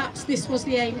 Perhaps this was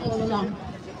the aim all along.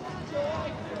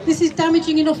 This is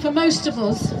damaging enough for most of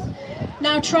us.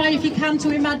 Now try, if you can,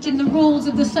 to imagine the rules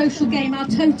of the social game are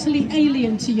totally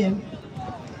alien to you.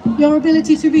 Your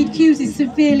ability to read cues is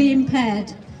severely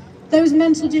impaired. Those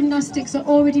mental gymnastics are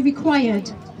already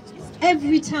required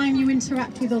every time you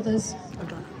interact with others.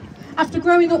 after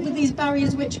growing up with these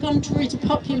barriers which, contrary to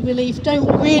popular belief,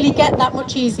 don't really get that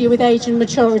much easier with age and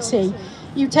maturity.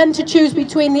 You tend to choose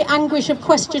between the anguish of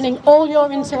questioning all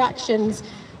your interactions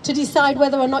to decide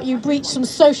whether or not you breach some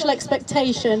social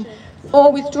expectation,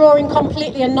 or withdrawing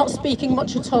completely and not speaking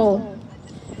much at all.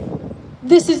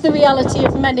 This is the reality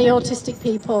of many autistic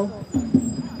people.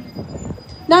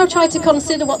 Now try to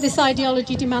consider what this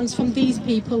ideology demands from these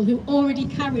people who already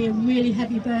carry a really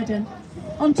heavy burden.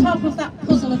 On top of that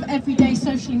puzzle of everyday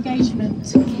social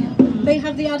engagement, they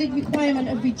have the added requirement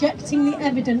of rejecting the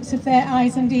evidence of their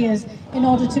eyes and ears in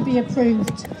order to be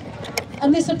approved.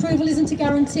 And this approval isn't a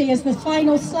guarantee, as the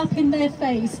final slap in their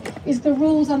face is the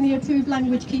rules and the approved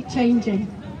language keep changing.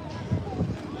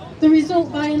 The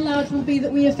result, by and large, will be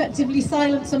that we effectively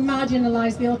silence and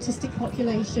marginalise the autistic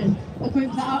population, a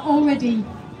group that are already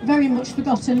very much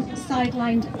forgotten,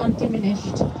 sidelined and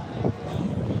diminished.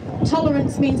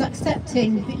 Tolerance means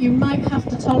accepting that you might have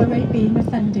to tolerate being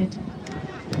offended.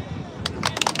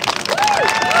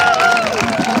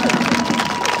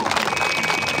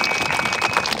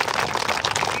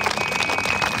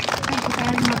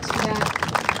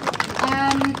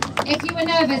 If you were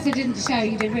nervous, it didn't show.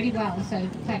 You did really well, so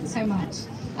thanks so much.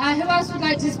 Who else would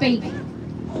like to speak?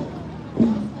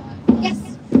 Yes.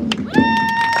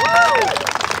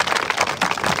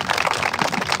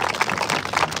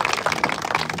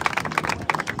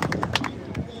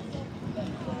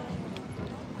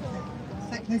 Is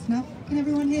that close enough? Can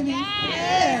everyone hear me?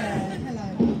 Yeah.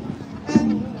 Hello.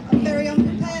 I'm very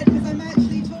unprepared because I'm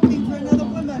actually talking for another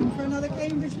woman, for another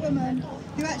Cambridge woman,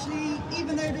 who actually,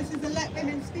 even though this is a Let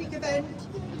Women Speak event,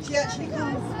 she actually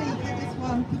can't speak at this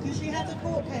one because she has a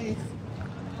court case.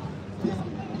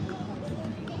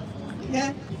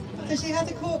 Yeah? So she has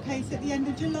a court case at the end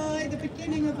of July, the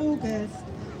beginning of August.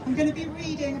 I'm going to be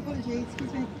reading, apologies,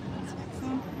 excuse me,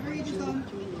 read this on.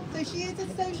 So she is a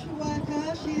social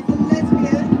worker, she is a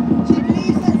lesbian, she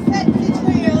believes that sex is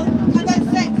real and that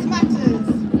sex matters.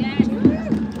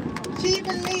 She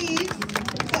believes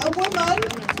that a woman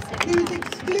who is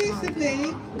exclusively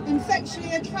and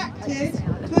sexually attracted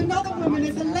to another woman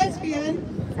is a lesbian,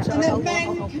 and that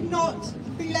men cannot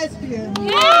be lesbian.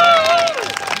 She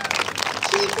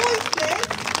voiced this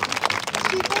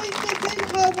in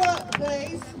her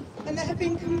workplace, and there have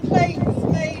been complaints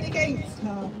made against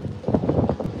her.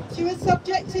 She was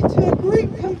subjected to a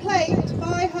group complaint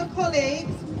by her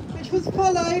colleagues, which was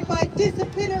followed by a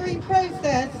disciplinary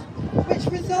process, which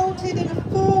resulted in a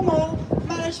formal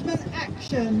management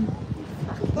action.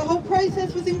 The whole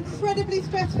process was incredibly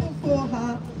stressful for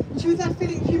her, and she was left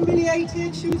feeling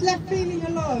humiliated, she was left feeling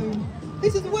alone.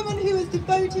 This is a woman who has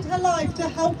devoted her life to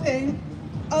helping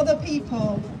other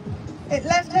people. It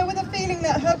left her with a feeling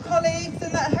that her colleagues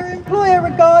and that her employer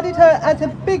regarded her as a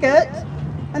bigot,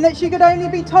 and that she could only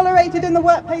be tolerated in the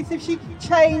workplace if she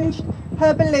changed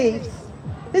her beliefs.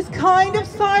 This kind of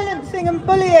silencing and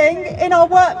bullying in our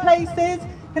workplaces,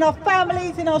 in our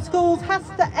families, in our schools has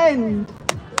to end.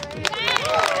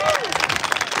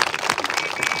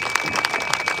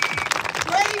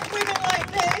 Brave women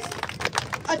like this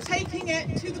are taking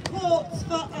it to the courts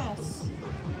for us.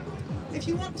 If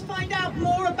you want to find out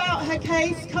more about her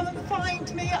case, come and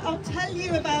find me, I'll tell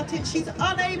you about it. She's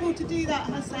unable to do that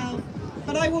herself,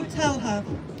 but I will tell her.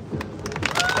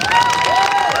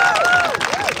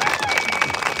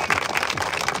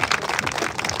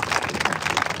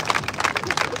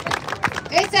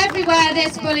 It's everywhere,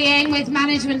 this bullying with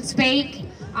management speak.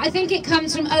 I think it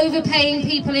comes from overpaying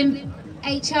people in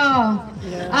HR,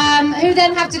 who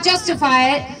then have to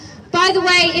justify it. By the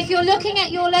way, if you're looking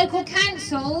at your local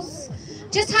councils,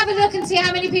 just have a look and see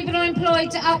how many people are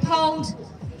employed to uphold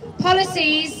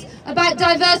policies about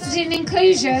diversity and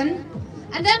inclusion,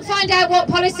 and then find out what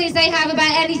policies they have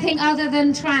about anything other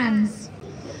than trans.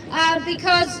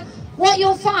 Because what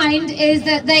you'll find is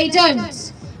that they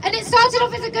don't. And it started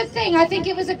off as a good thing. I think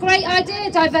it was a great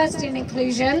idea, diversity and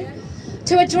inclusion,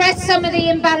 to address some of the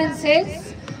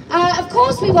imbalances. Of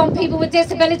course we want people with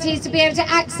disabilities to be able to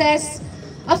access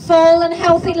a full and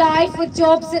healthy life with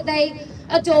jobs that they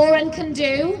adore and can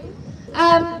do.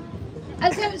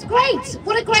 And so it's great.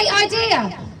 What a great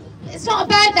idea. It's not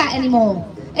about that anymore.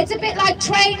 It's a bit like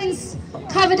trains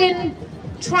covered in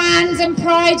trans and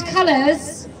pride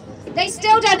colours. They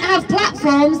still don't have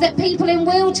platforms that people in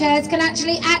wheelchairs can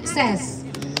actually access.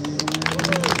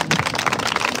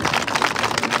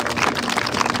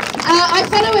 I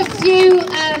follow a few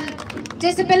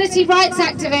disability rights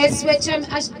activists, which I'm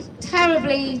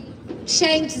terribly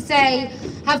ashamed to say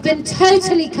have been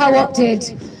totally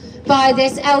co-opted by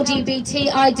this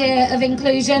LGBT idea of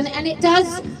inclusion, and it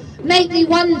does make me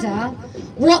wonder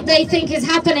what they think is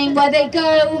happening, where they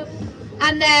go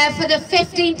and they're for the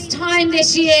 15th time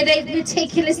this year. They've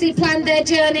meticulously planned their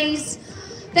journeys.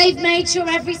 They've made sure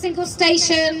every single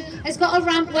station has got a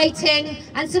ramp waiting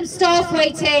and some staff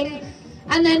waiting,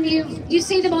 and then you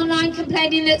see them online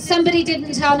complaining that somebody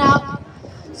didn't turn up.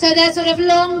 So their sort of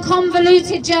long,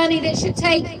 convoluted journey that should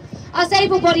take us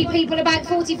able-bodied people about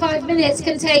 45 minutes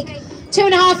can take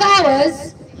 2.5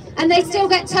 hours, and they still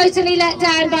get totally let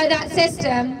down by that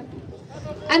system.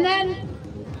 And then...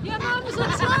 Your mum's on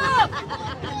top!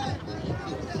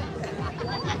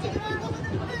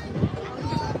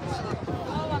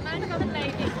 Oh, a man got a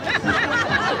lady.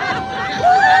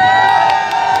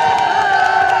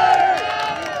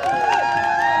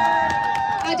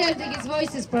 I don't think his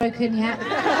voice is broken yet.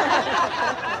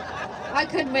 I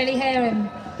couldn't really hear him.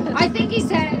 I think he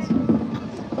said,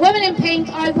 "Woman in pink,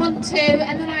 I want to,"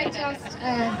 and then I just,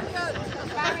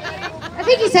 I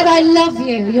think he said, "I love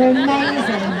you, you're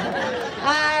amazing."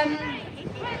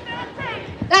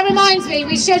 That reminds me,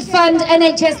 we should fund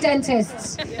NHS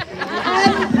dentists.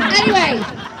 Anyway,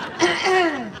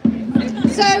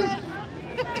 so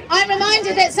I'm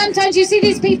reminded that sometimes you see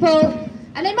these people,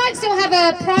 and they might still have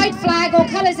a pride flag or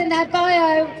colours in their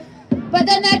bio, but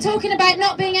then they're talking about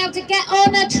not being able to get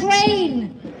on a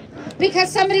train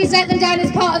because somebody's let them down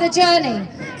as part of the journey.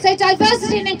 So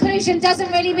diversity and inclusion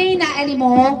doesn't really mean that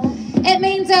anymore. It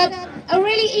means a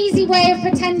really easy way of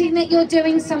pretending that you're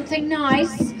doing something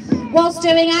nice whilst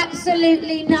doing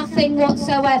absolutely nothing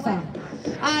whatsoever.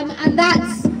 And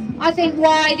that's, I think,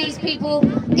 why these people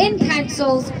in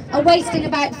councils are wasting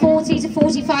about £40,000 to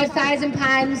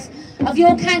 £45,000 of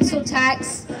your council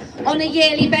tax on a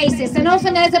yearly basis. And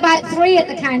often there's about 3 at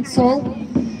the council,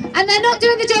 and they're not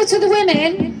doing the job to the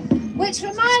women. Which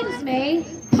reminds me,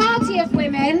 Party of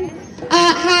Women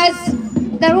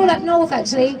they're all up north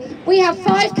actually, we have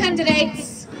 5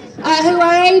 candidates who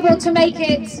are able to make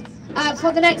it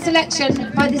for the next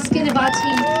election by the skin of our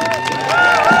teeth.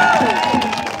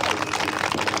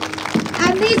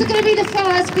 And these are going to be the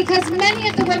first because many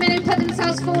of the women who put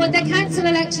themselves forward, their council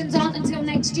elections aren't until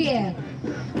next year.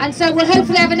 And so we'll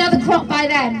hopefully have another crop by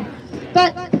then.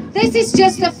 But this is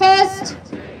just the first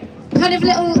kind of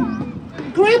little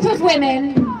group of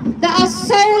women that are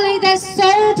solely, their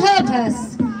sole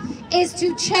purpose is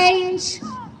to change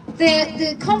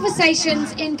the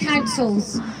conversations in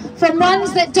councils from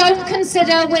ones that don't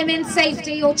consider women's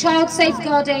safety or child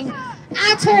safeguarding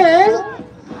at all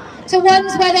to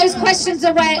ones where those questions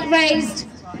are raised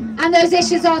and those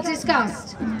issues are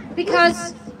discussed.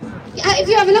 Because if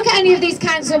you have a look at any of these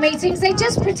council meetings, they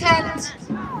just pretend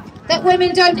that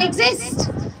women don't exist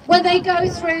when they go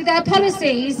through their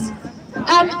policies.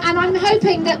 And I'm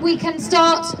hoping that we can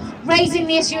start raising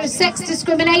the issue of sex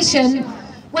discrimination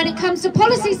when it comes to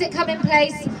policies that come in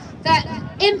place that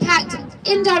impact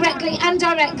indirectly and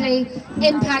directly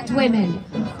impact women.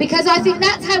 Because I think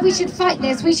that's how we should fight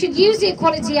this. We should use the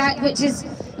Equality Act, which is,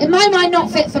 in my mind, not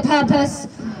fit for purpose,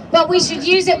 but we should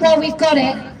use it while we've got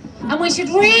it. And we should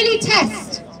really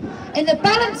test, in the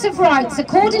balance of rights,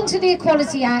 according to the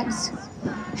Equality Act,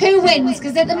 who wins.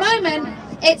 Because at the moment,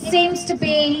 it seems to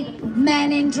be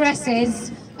men in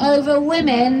dresses over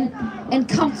women in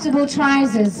comfortable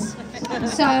trousers.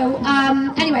 So,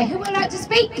 anyway, who would like to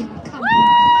speak? Come.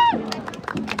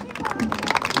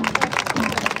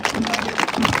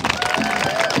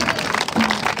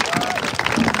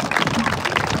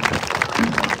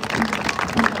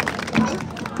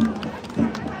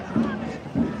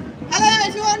 Hello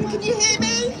everyone, can you hear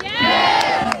me?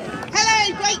 Yes!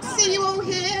 Hello, great to see you all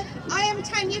here. I am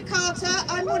Tanya Carter,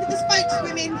 I'm one of the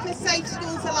spokeswomen for Safe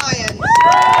Schools Alliance.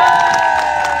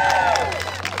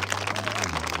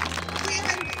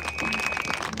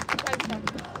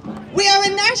 We are a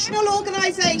national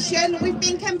organisation. We've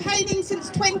been campaigning since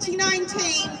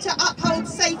 2019 to uphold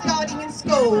safeguarding in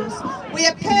schools. We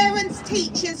are parents,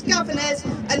 teachers, governors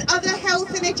and other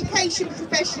health and education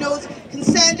professionals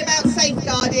concerned about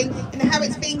safeguarding and how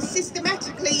it's being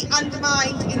systematically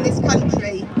undermined in this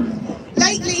country.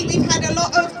 Lately we've had a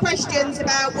lot of questions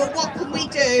about, well, what can we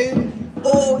do?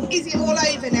 Or is it all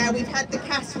over now? We've had the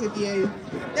CAS review.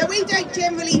 Now, we don't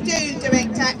generally do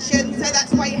direct action, so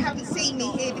that's why you haven't seen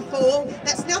me here before.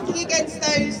 That's nothing against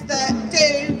those that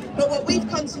do, but what we've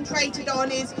concentrated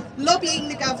on is lobbying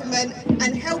the government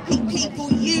and helping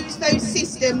people use those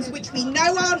systems which we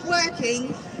know aren't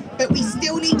working, but we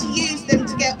still need to use them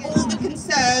to get all the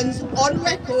concerns on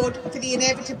record for the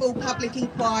inevitable public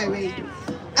inquiry.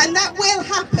 And that will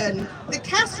happen. The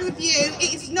CAS review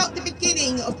is not the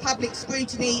beginning of public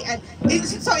scrutiny, and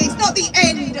it's not the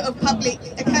end of public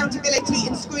accountability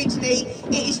and scrutiny,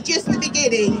 it is just the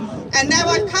beginning. And now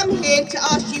I've come here to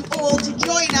ask you all to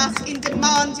join us in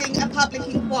demanding a public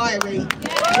inquiry.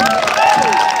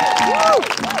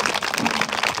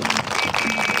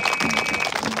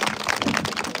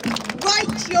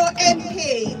 Write your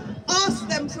MP. Ask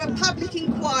them for a public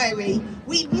inquiry.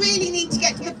 We really need to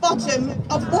get to the bottom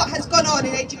of what has gone on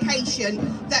in education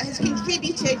that has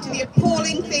contributed to the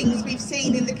appalling things we've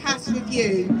seen in the CAS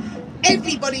review.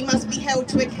 Everybody must be held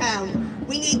to account.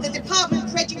 We need the Department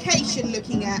for Education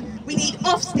looking at, we need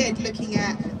Ofsted looking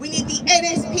at, we need the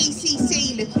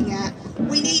NSPCC looking at,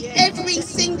 we need every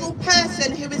single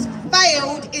person who has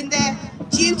failed in their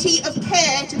duty of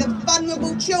care to the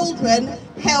vulnerable children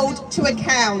held to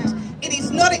account. It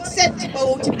is not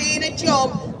acceptable to be in a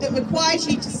job that requires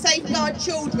you to safeguard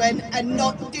children and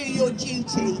not do your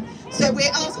duty. So we're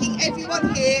asking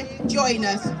everyone here, join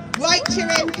us. Write your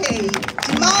MP,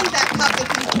 demand that public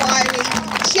inquiry,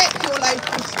 check your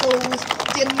local schools,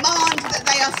 demand that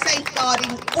they are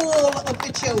safeguarding all of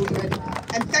the children.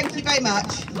 And thank you very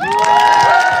much.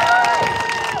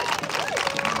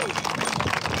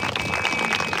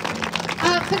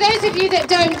 For those of you that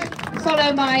don't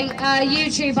follow my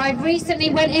YouTube, I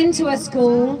recently went into a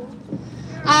school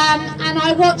and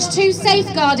I watched two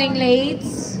safeguarding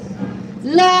leads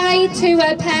lie to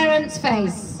a parent's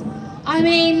face. I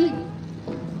mean,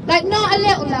 like not a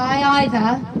little lie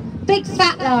either, big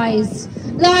fat lies.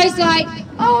 Lies like,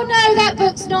 oh no, that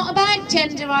book's not about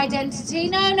gender identity,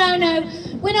 no,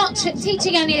 we're not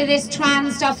teaching any of this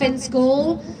trans stuff in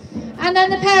school. And then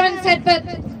the parent said, but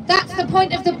that's the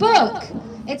point of the book.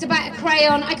 It's about a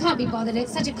crayon. I can't be bothered,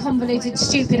 it's such a convoluted,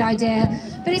 stupid idea.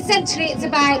 But essentially it's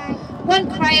about one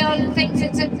crayon thinks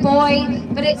it's a boy,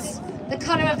 but it's the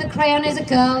colour of the crayon is a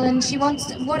girl and she wants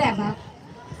to, whatever.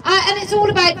 And it's all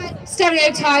about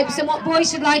stereotypes and what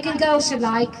boys should like and girls should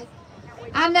like.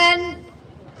 And then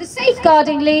the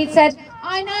safeguarding lead said,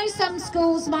 I know some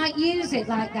schools might use it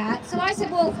like that. So I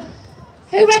said, well,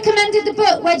 who recommended the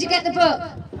book? Where'd you get the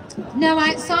book? No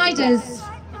Outsiders.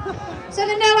 So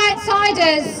the No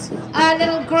Outsiders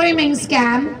little grooming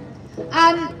scam,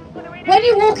 when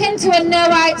you walk into a No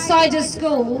Outsiders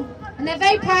school, and they're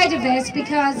very proud of this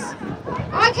because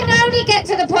I can only get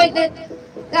to the point that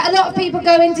a lot of people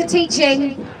go into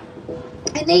teaching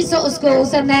in these sort of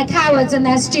schools and they're cowards and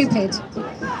they're stupid.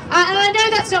 And I know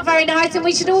that's not very nice and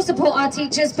we should all support our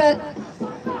teachers, but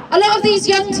a lot of these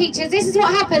young teachers, this is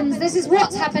what happens, this is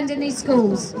what's happened in these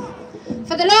schools.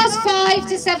 For the last 5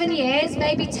 to 7 years,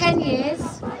 maybe 10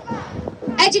 years,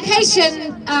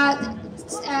 education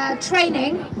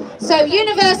training, so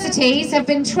universities have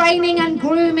been training and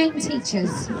grooming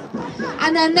teachers.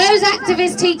 And then those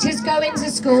activist teachers go into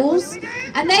schools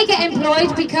and they get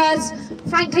employed because,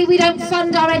 frankly, we don't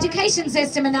fund our education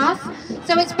system enough.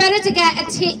 So it's better to get a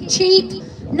cheap,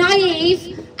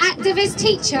 naive, activist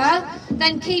teacher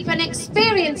than keep an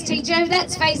experienced teacher who,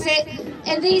 let's face it,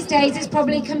 in these days is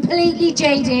probably completely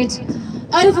jaded,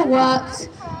 overworked,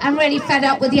 and really fed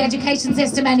up with the education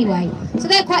system anyway. So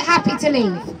they're quite happy to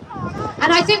leave.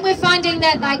 And I think we're finding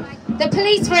that, like, the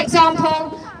police, for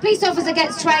example, police officer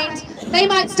gets trained, they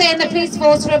might stay in the police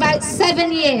force for about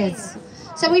 7 years.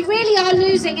 So we really are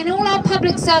losing, in all our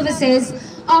public services,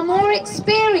 our more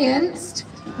experienced,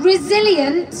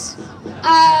 resilient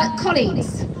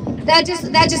colleagues. They're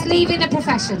just leaving the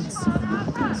professions.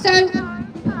 So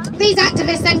these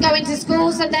activists then go into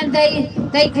schools and then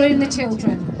they groom the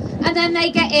children. And then they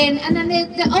get in, and then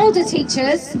the older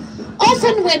teachers,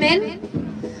 often women,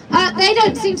 they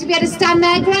don't seem to be able to stand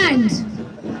their ground.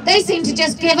 They seem to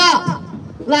just give up,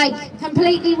 like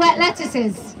completely wet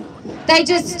lettuces.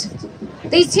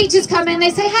 These teachers come in, they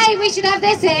say, hey, we should have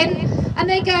this in. And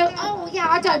they go, oh yeah,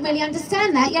 I don't really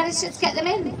understand that. Yeah, let's just get them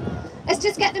in. Let's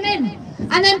just get them in.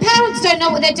 And then parents don't know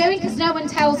what they're doing because no one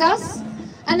tells us.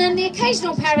 And then the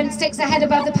occasional parent sticks their head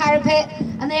above the parapet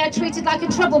and they are treated like a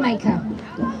troublemaker.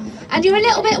 And you're a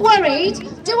little bit worried,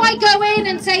 do I go in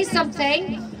and say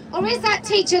something? Or is that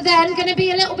teacher then going to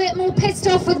be a little bit more pissed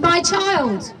off with my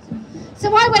child?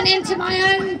 So I went into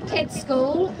my own kids'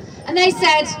 school and they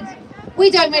said, we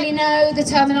don't really know the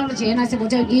terminology. And I said, well,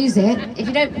 don't use it. If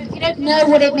you don't know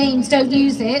what it means, don't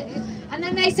use it. And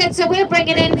then they said, so we're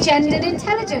bringing in gendered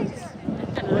intelligence.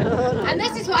 And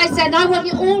this is what I said, I want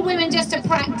you all women just to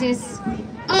practice.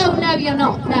 Oh, no, you're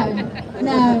not.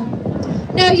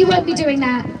 No, you won't be doing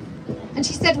that. And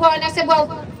she said, well, and I said,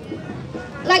 well,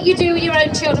 like you do with your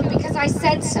own children, because I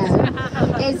said so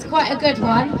is quite a good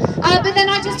one. But then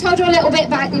I just told her a little bit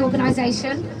about the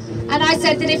organisation, and I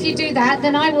said that if you do that,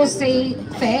 then I will see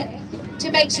fit to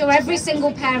make sure every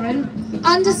single parent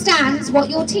understands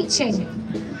what you're teaching.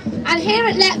 And here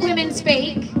at Let Women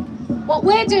Speak, what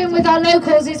we're doing with our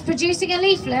locals is producing a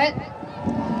leaflet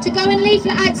to go and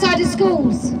leaflet outside of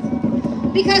schools.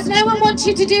 Because no one wants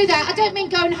you to do that. I don't mean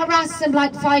go and harass them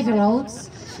like 5-year-olds.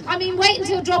 I mean wait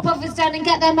until drop-off is done and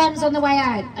get their mums on the way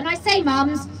out. And I say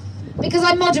mums because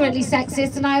I'm moderately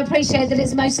sexist and I appreciate that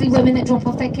it's mostly women that drop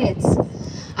off their kids.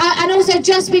 And also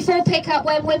just before pick-up,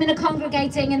 when women are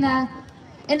congregating in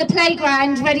the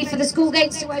playground ready for the school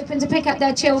gates to open to pick up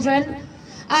their children.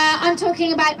 I'm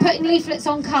talking about putting leaflets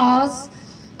on cars,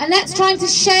 and let's start to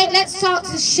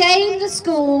shame the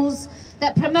schools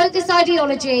that promote this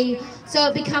ideology so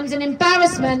it becomes an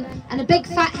embarrassment and a big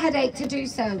fat headache to do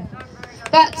so.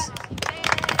 But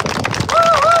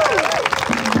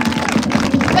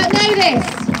know this,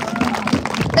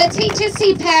 that teachers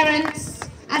see parents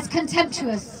as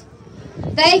contemptuous.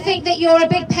 They think that you're a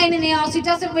big pain in the arse who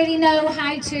doesn't really know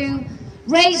how to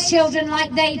raise children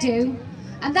like they do.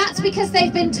 And that's because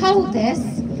they've been told this.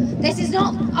 This is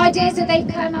not ideas that they've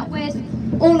come up with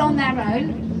all on their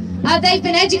own. They've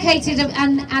been educated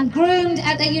and groomed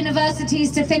at their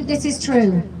universities to think this is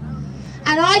true.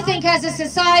 And I think as a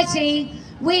society,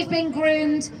 we've been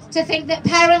groomed to think that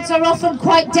parents are often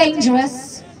quite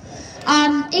dangerous.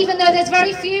 Even though there's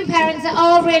very few parents that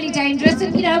are really dangerous,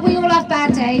 and you know, we all have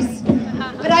bad days.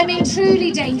 But I mean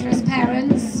truly dangerous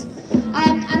parents.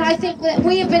 And I think that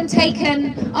we have been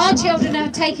taken, our children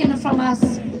have taken from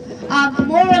us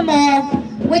more and more,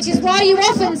 which is why you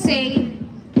often see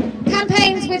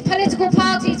campaigns with political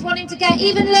parties wanting to get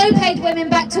even low-paid women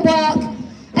back to work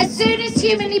as soon as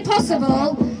humanly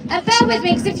possible. And bear with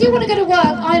me, because if you want to go to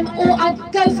work,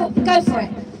 go for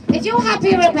it. If you're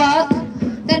happier at work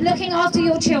than looking after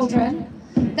your children,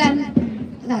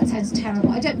 then that sounds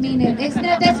terrible. I don't mean it. There's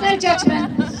no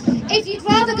judgment. If you'd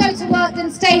rather go to work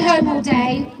than stay home all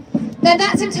day, then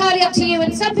that's entirely up to you.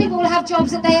 And some people will have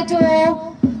jobs that they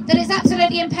adore, that it's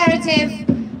absolutely imperative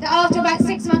that after about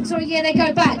 6 months or a year they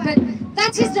go back. But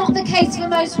that is not the case for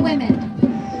most women.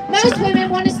 Most women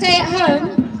want to stay at home,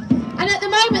 and at the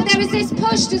moment there is this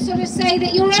push to sort of say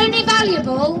that you're only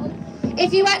valuable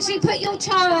if you actually put your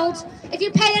child, if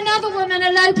you pay another woman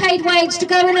a low-paid wage to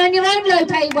go and earn your own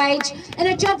low-paid wage in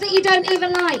a job that you don't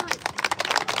even like.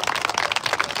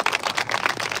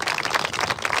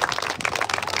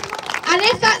 And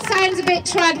if that sounds a bit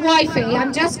trad-wifey,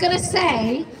 I'm just going to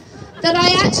say that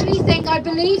I actually think, I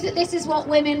believe that this is what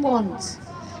women want.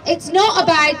 It's not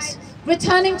about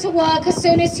returning to work as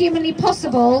soon as humanly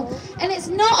possible, and it's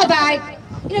not about,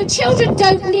 you know, children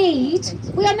don't need,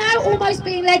 we are now almost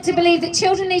being led to believe that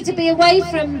children need to be away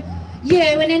from you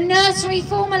and in nursery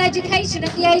formal education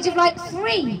at the age of like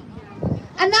 3.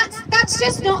 And that's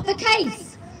just not the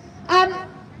case.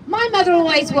 My mother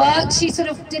always worked. She sort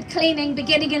of did cleaning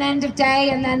beginning and end of day,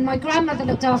 and then my grandmother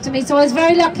looked after me, so I was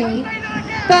very lucky.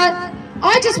 But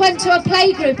I just went to a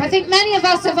playgroup. I think many of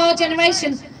us of our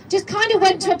generation just kind of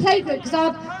went to a playgroup because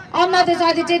our mothers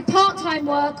either did part-time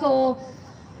work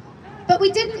but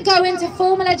we didn't go into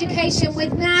formal education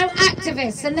with now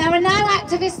activists, and there are now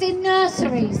activists in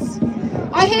nurseries.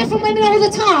 I hear from women all the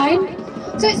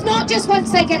time, so it's not just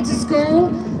once they get to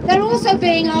school. They're also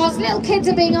being asked, little kids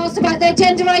are being asked about their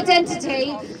gender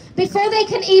identity before they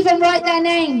can even write their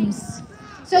names.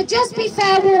 So just be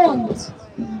fair warned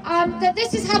that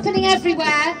this is happening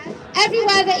everywhere.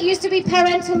 Everywhere that used to be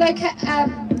parental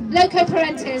loco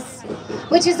parentis,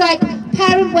 which is like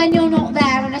parent when you're not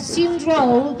there, an assumed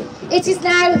role, it is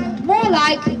now more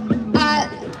like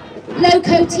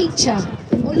loco teacher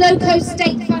or loco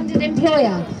state-funded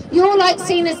employer. You're like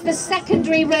seen as the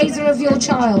secondary raiser of your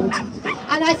child.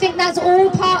 And I think that's all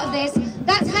part of this.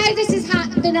 That's how this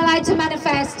has been allowed to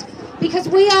manifest, because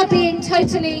we are being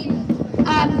totally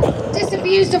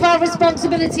disabused of our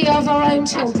responsibility of our own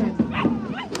children. Who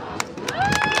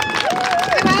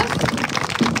else?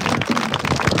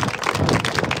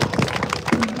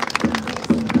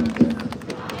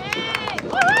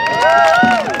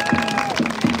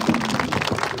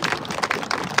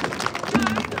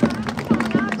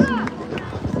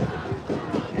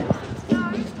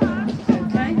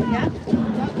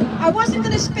 I wasn't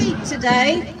going to speak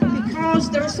today because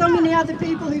there are so many other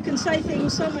people who can say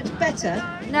things so much better.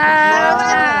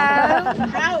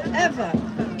 However,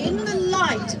 in the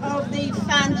light of the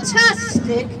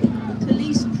fantastic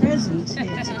police presence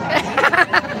here today,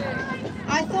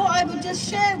 I thought I would just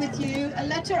share with you a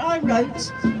letter I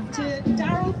wrote to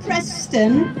Darryl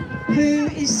Preston, who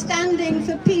is standing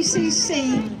for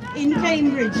PCC in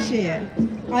Cambridgeshire.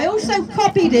 I also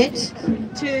copied it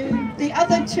to the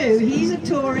other two. He's a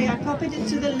Tory. I copied it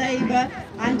to the Labour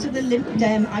and to the Lib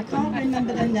Dem. I can't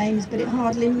remember their names, but it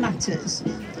hardly matters.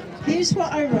 Here's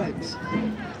what I wrote.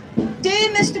 Dear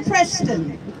Mr.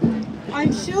 Preston,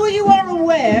 I'm sure you are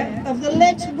aware of the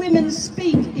Let Women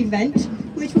Speak event,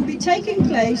 which will be taking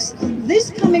place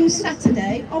this coming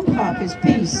Saturday on Parker's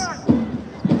Piece.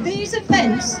 These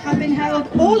events have been held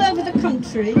all over the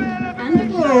country and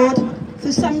abroad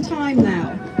for some time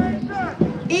now.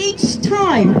 Each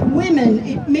time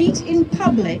women meet in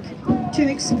public to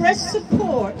express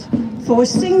support for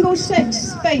single-sex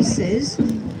spaces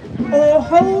or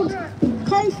hold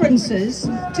conferences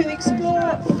to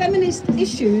explore feminist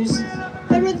issues,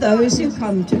 there are those who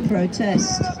come to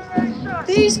protest.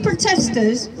 These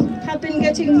protesters have been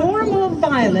getting more and more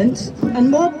violent and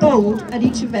more bold at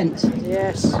each event.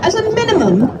 Yes. As a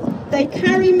minimum, they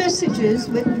carry messages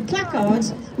with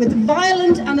placards with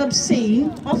violent and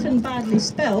obscene, often badly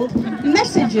spelled,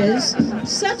 messages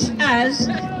such as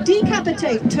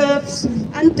decapitate TERFs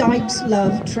and dykes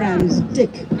love trans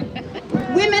dick.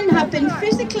 Women have been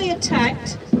physically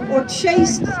attacked or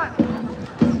chased.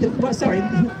 Women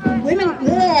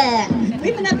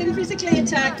have been physically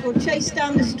attacked or chased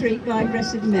down the street by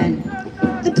aggressive men.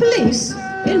 The police,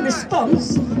 in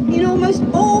response, in almost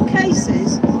all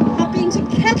cases, have been to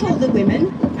kettle the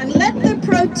women and let the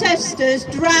protesters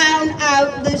drown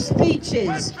out the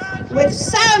speeches with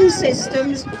sound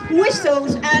systems,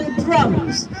 whistles and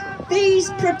drums.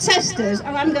 These protesters,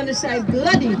 and I'm going to say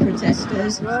bloody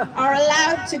protesters, are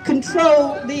allowed to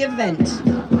control the event.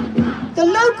 The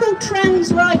local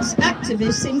trans rights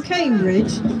activists in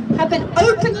Cambridge have been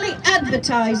openly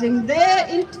advertising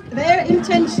their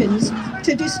intentions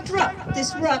to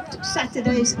disrupt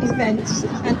Saturday's events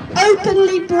and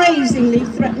openly, brazenly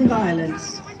threaten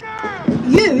violence.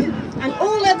 You and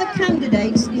all other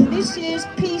candidates in this year's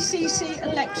PCC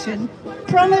election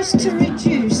promise to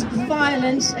reduce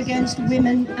violence against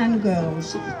women and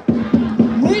girls.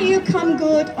 Will you come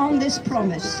good on this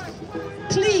promise?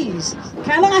 Please,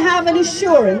 can I have an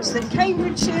assurance that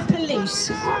Cambridgeshire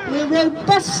Police will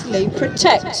robustly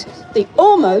protect the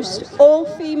almost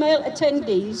all-female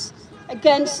attendees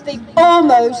against the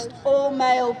almost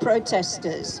all-male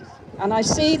protesters? And I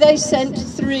see they sent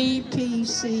 3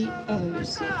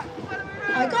 PCOs.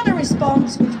 I got a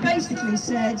response which basically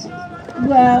said,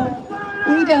 well,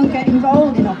 we don't get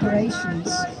involved in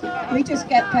operations. We just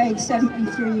get paid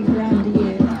 73 grand a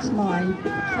year, that's mine,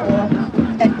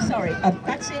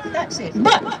 that's it.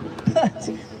 But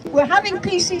we're having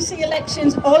PCC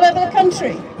elections all over the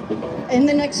country in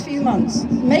the next few months.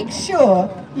 Make sure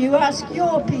you ask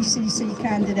your PCC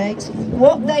candidates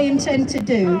what they intend to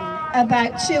do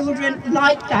about children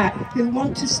like that who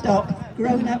want to stop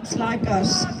grown-ups like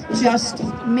us just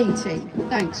meeting.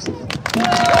 Thanks.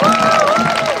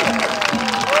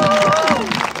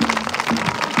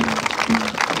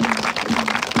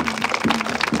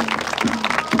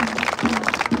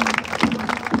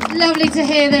 Lovely to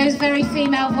hear those very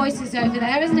female voices over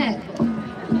there, isn't it?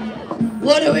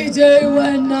 What do we do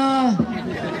when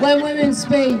women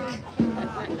speak?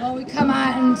 Well, we come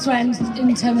out and threaten to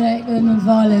intimidate them with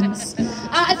violence.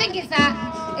 I think it's that.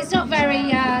 It's not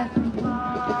very.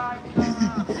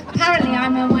 Apparently,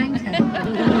 I'm a wanker.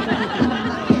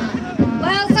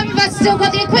 Well, some of us still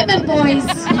got the equipment, boys.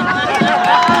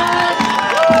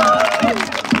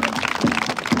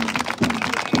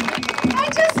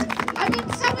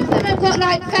 Got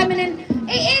like feminine.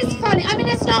 It is funny. I mean,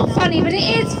 it's not funny, but it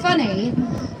is funny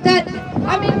that,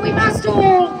 I mean, we must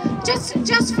all just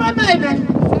for a moment,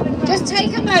 just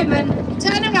take a moment,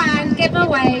 turn around, give them a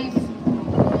wave.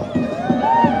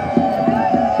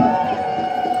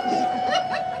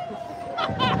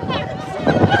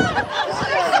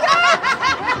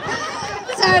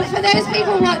 So for those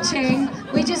people watching,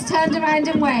 we just turned around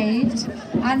and waved,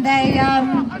 and they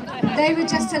were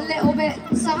just a little bit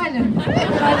silent. They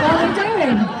were like, what are we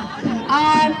doing?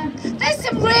 There's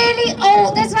some really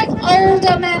old, there's like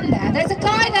older men there. There's a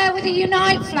guy there with a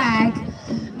Unite flag,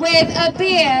 with a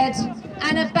beard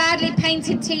and a badly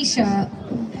painted t-shirt.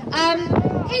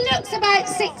 He looks about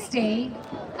 60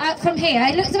 from here.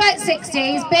 He looks about 60,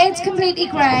 his beard's completely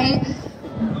grey.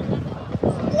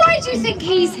 Why do you think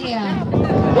he's here?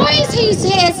 Why is he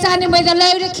here standing with a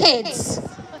load of kids?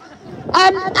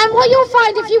 And what you'll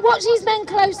find, if you watch these men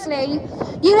closely,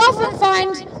 you often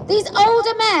find these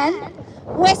older men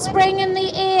whispering in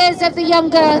the ears of the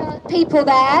younger people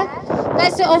there. They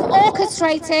sort of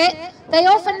orchestrate it. They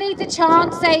often lead the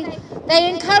chants. They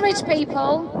encourage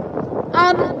people.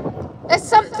 There's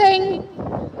something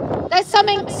There's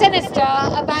something sinister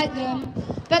about them,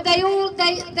 but they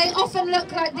often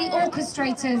look like the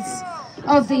orchestrators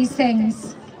of these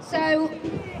things. So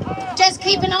just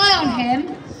keep an eye on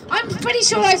him. I'm pretty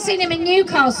sure I've seen him in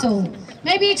Newcastle.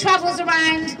 Maybe he travels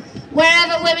around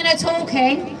wherever women are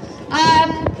talking.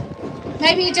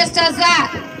 Maybe he just does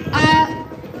that.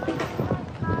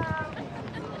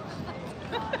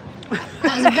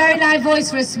 That was a very loud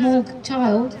voice for a small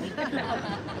child.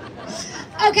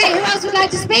 Okay, who else would like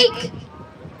to speak?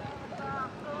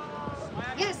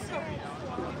 Yes.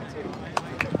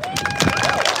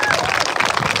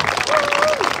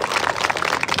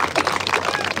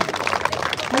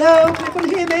 Hello, can everyone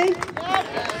hear me?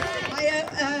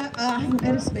 I haven't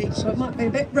made a speech, so it might be a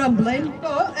bit rumbling,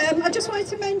 but I just wanted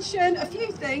to mention a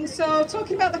few things. So,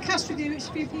 talking about the CAS review, which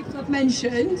a few people have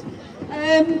mentioned,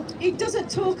 it doesn't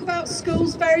talk about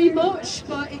schools very much,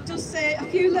 but it does say a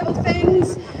few little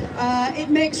things. It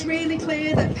makes really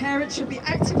clear that parents should be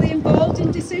actively involved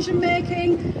in decision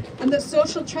making, and that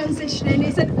social transitioning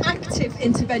is an active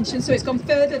intervention, so it's gone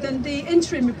further than the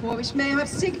interim report, which may have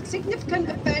significant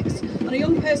effects on a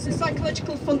young person's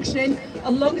psychological functioning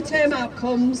and longer term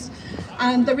outcomes.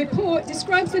 And the report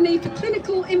describes the need for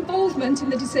clinical involvement in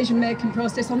the decision-making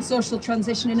process on social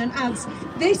transitioning and adds,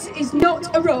 this is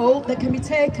not a role that can be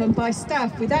taken by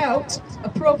staff without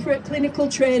appropriate clinical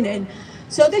training.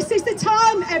 So this is the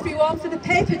time, everyone, for the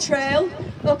paper trail.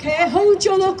 Okay, hold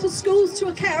your local schools to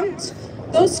account.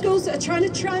 Those schools that are trying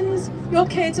to trans your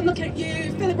kids, I'm looking at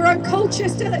you, Philip around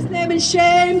Colchester, let's name and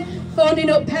shame, phoning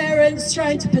up parents,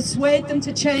 trying to persuade them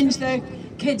to change their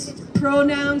kids'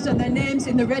 pronouns and their names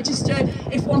in the register.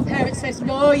 If one parent says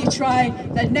no, you try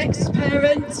their next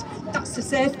parent. That's the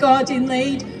safeguarding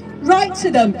lead. Write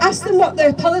to them, ask them what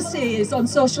their policy is on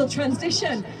social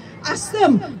transition. Ask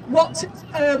them what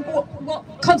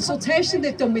consultation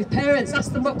they've done with parents.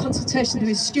 Ask them what consultation they've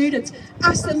done with students.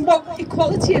 Ask them what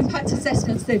equality impact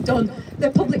assessments they've done.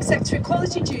 Their public sector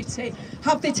equality duty.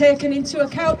 Have they taken into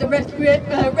account the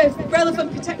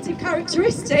relevant protected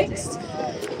characteristics?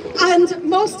 And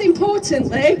most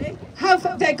importantly,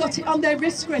 have they got it on their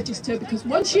risk register? Because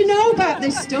once you know about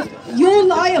this stuff, you're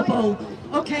liable.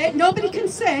 Okay, nobody can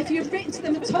say, if you've written to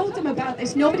them and told them about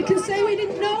this, nobody can say we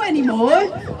didn't know anymore.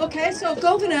 Okay, so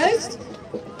governors,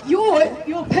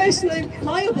 you're personally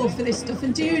liable for this stuff,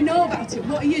 and do you know about it?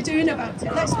 What are you doing about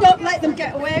it? Let's not let them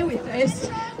get away with this.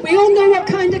 We all know what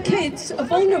kind of kids are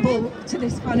vulnerable to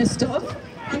this kind of stuff.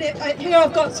 And here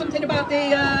I've got something about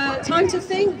the Time to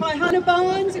Think by Hannah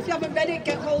Barnes. If you haven't read it,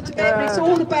 get hold of it. But it's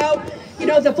all about, you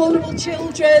know, the vulnerable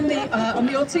children on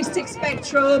the autistic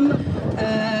spectrum,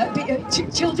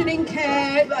 children in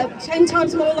care, 10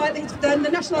 times more likely than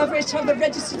the national average to have a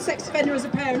registered sex offender as a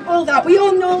parent. All that. We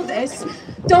all know this.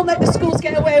 Don't let the schools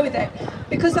get away with it.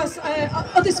 Because as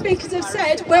other speakers have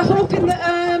said, we're hoping that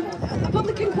a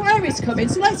public inquiry is coming.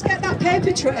 So let's get that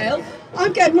paper trail.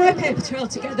 I'm getting my paper trail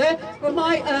together with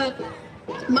my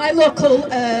local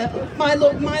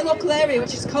area,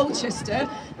 which is Colchester,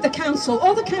 the council,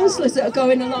 all the councillors that are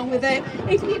going along with it.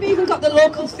 You've even got the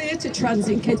local theatre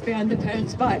transing kids behind the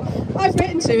parents' back. I've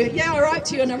written to it. Yeah, I write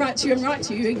to you and I write to you and write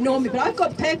to you. You ignore me, but I've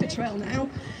got the paper trail now,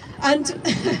 and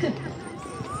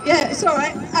yeah, it's all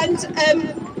right. And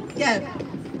yeah.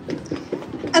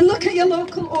 And look at your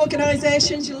local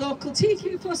organisations, your local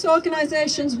TQ Plus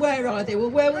organisations. Where are they? Well,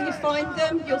 where will you find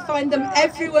them? You'll find them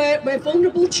everywhere where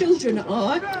vulnerable children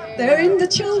are. They're in the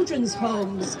children's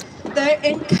homes. They're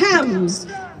in CAMS.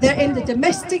 They're in the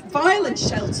domestic violence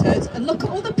shelters. And look at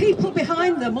all the people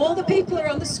behind them. All the people are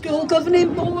on the school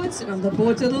governing boards and on the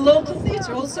board of the local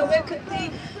theatre. Also work at the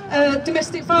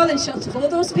domestic violence shelters. All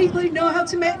those people who know how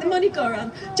to make the money go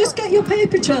around. Just get your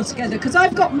paper trail together, because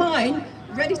I've got mine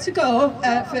ready to go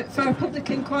for a public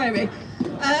inquiry.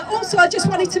 Also, I just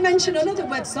wanted to mention another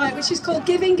website, which is called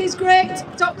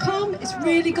givingisgreat.com. It's a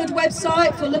really good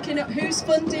website for looking at who's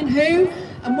funding who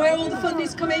and where all the funding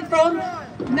is coming from.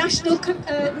 National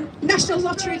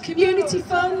Lottery Community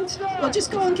Fund. Well, just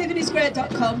go on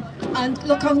givingisgreat.com and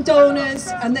look on donors,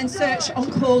 and then search on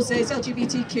causes,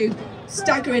 LGBTQ.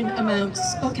 Staggering amounts.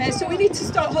 Okay, so we need to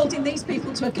start holding these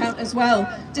people to account as well.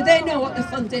 Do they know what they're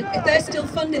funding? If they're still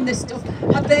funding this stuff,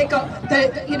 have they got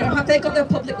their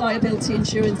public liability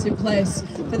insurance in place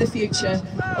for the future?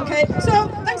 Okay, so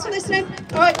thanks for listening.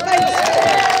 All right, thanks.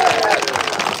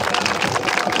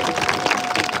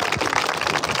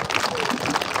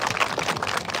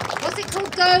 What's it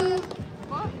called?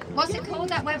 What's it called,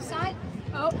 that website?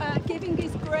 Oh,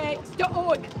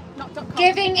 givingisgreat.org, not .com.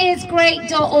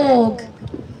 Givingisgreat.org.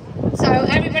 So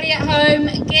everybody at home,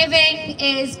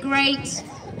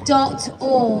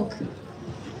 givingisgreat.org.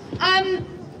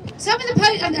 some of the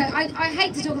I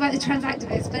hate to talk about the trans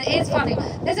activists, but it is funny.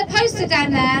 There's a poster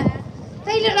down there.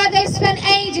 They look like they've spent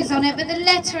ages on it, but the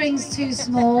lettering's too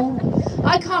small.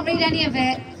 I can't read any of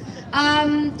it.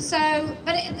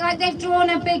 Like they've drawn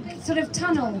a big sort of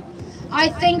tunnel. I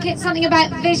think it's something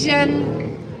about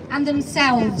vision and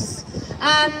themselves.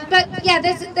 But yeah,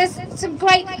 there's some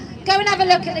great. Go and have a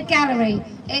look at the gallery.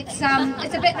 It's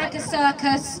a bit like a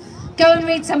circus. Go and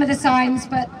read some of the signs,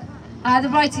 but the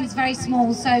writing's very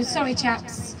small. So sorry,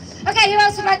 chaps. Okay, who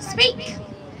else would like to speak?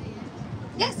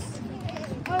 Yes.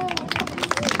 Oh.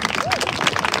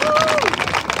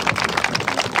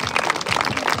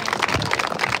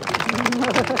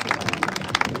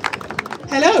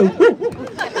 Hello!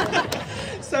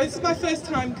 So this is my first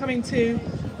time coming to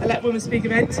a Let Women Speak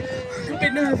event. I'm a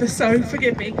bit nervous, so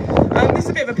forgive me. This is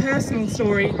a bit of a personal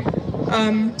story.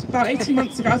 About 18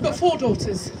 months ago, I've got 4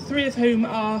 daughters, 3 of whom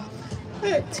are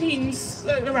teens,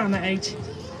 around that age.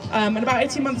 And about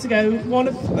 18 months ago, one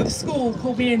of the school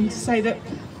called me in to say that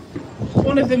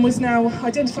one of them was now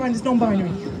identified as non-binary,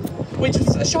 which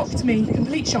was a shock to me,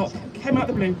 complete shock, came out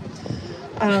of the blue.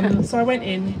 So I went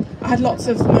in, I had lots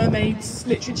of mermaids,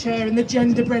 literature and the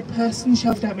gender-bred person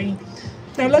shoved at me.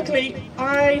 Now luckily,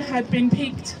 I had been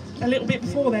piqued a little bit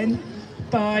before then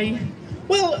by,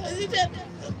 well,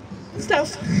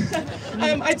 stuff.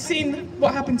 I'd seen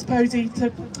what happened to Posie,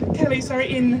 to Kelly,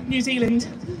 in New Zealand,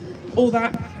 all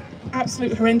that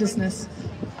absolute horrendousness.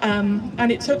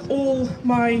 And it took all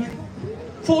my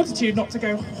fortitude not to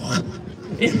go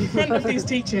in front of these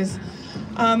teachers.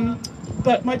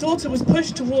 But my daughter was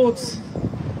pushed towards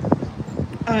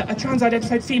a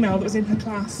trans-identified female that was in her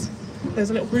class. There's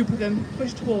a little group of them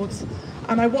pushed towards,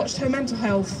 and I watched her mental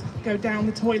health go down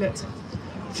the toilet.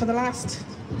 For the last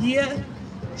year,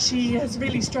 she has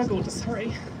really struggled,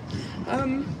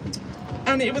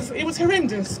 and it was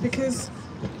horrendous because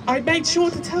I made sure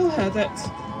to tell her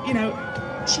that, you know,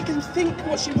 she can think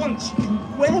what she wants, she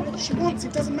can wear what she wants,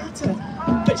 it doesn't matter,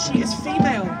 but she is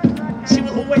female. She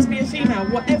will always be a female.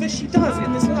 Whatever she does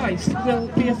in this life will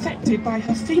be affected by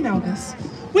her femaleness,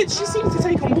 which she seemed to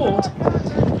take on board.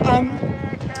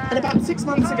 And about 6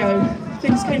 months ago,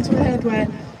 things came to a head where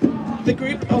the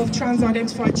group of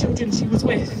trans-identified children she was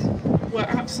with were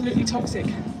absolutely toxic,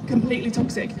 completely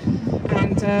toxic.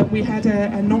 And we had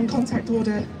a non-contact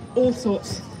order, all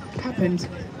sorts happened.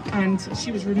 And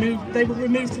she was removed, they were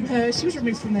removed from her, she was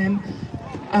removed from them.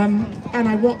 And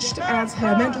I watched as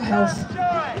her mental health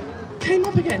came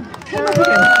up again. So about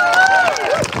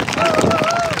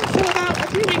a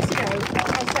few weeks ago,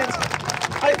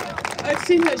 I'd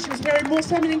seen that she was wearing more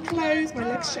feminine clothes, my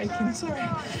leg's shaking, sorry.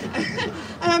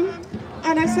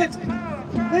 And I said,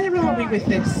 where are we with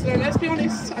this? Let's be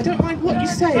honest, I don't mind what you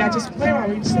say, where are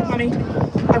we? She said, Mummy,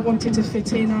 I wanted to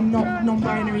fit in, I'm not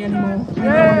non-binary anymore. I know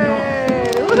I'm not.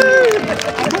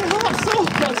 And my heart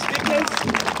soars because,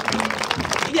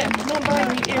 yeah,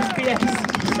 non-binary is BS,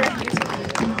 straight.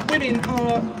 Women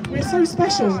we're so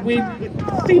special, we're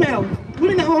female.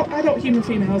 Women are adult human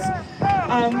females.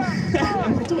 And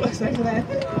my daughter's over there.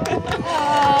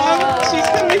 She's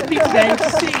come with me today to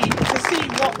see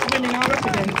what women are up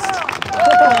against.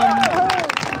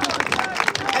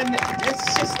 And it's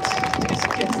just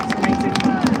amazing.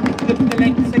 The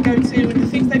lengths they go to and the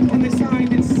things they put on this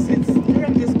sign, it's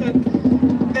horrendous, but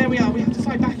there we are, we have to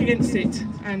fight back against it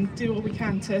and do all we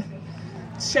can to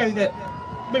show that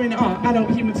women are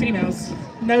adult human females.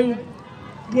 No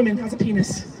woman has a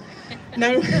penis.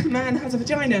 No man has a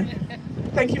vagina.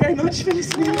 Thank you very much for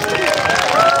listening.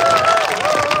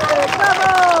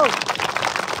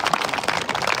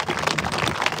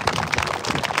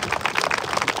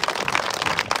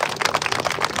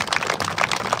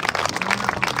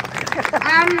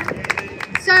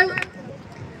 So,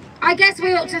 I guess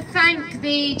we ought to thank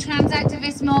the trans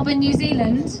activist mob in New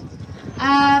Zealand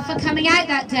for coming out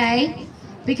that day,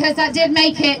 because that did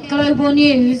make it global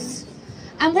news.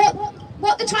 And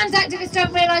what the trans activists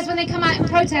don't realise when they come out and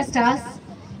protest us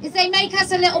is they make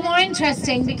us a little more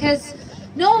interesting, because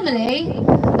normally,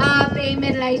 being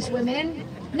middle-aged women,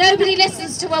 nobody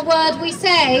listens to a word we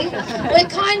say. We're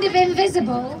kind of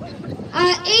invisible.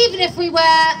 Even if we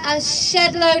wear a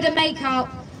shed load of makeup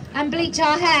and bleach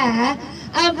our hair,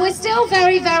 we're still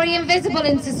very, very invisible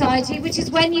in society, which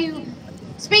is when you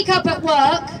speak up at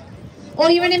work, or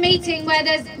you're in a meeting where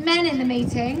there's men in the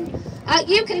meeting,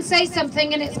 you can say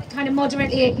something and it's kind of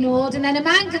moderately ignored, and then a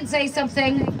man can say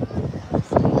something,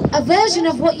 a version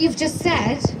of what you've just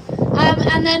said,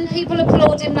 and then people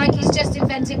applaud him like he's just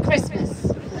invented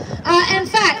Christmas. In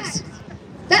fact,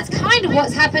 that's kind of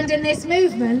what's happened in this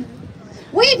movement.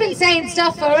 We've been saying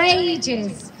stuff for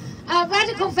ages.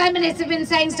 Radical feminists have been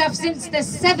saying stuff since the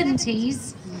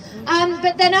 70s.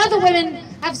 But then other women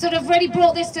have sort of really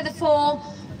brought this to the fore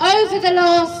over the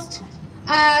last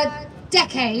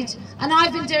decade, and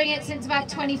I've been doing it since about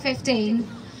 2015.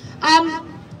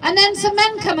 And then some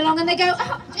men come along and they go,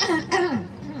 oh,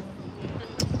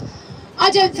 I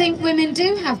don't think women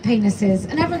do have penises.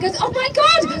 And everyone goes, oh my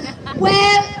God,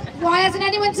 why hasn't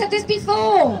anyone said this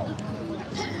before?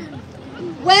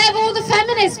 Where have all the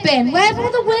feminists been? Where have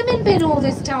all the women been all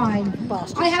this time?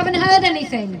 I haven't heard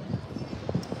anything.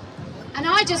 And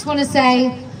I just want to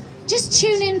say, just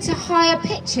tune in to higher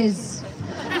pitches.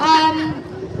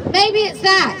 Maybe it's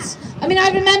that. I mean, I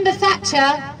remember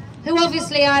Thatcher, who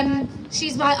obviously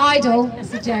she's my idol.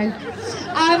 That's a joke.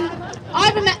 I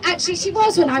remember, actually, she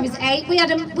was when I was 8. We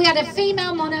had a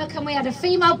female monarch and we had a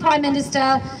female prime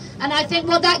minister, and I think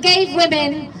what that gave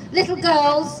women, little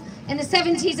girls in the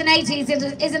 70s and 80s,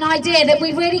 is an idea that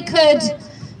we really could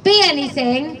be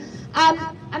anything.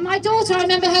 And my daughter, I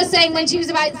remember her saying when she was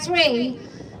about 3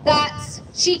 that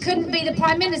she couldn't be the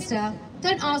prime minister.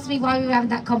 Don't ask me why we were having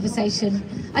that conversation.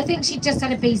 I think she just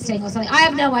had a bee sting or something. I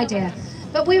have no idea.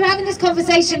 But we were having this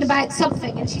conversation about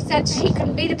something, and she said she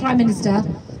couldn't be the prime minister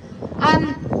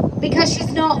because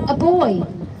she's not a boy.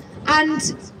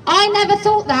 And I never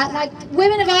thought that. Like,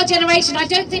 women of our generation, I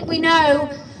don't think we know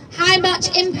how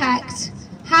much impact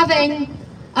having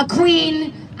a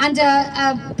queen and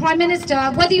a prime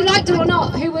minister, whether you liked her or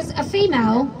not, who was a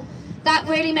female, that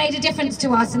really made a difference to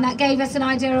us, and that gave us an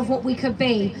idea of what we could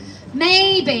be.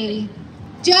 Maybe,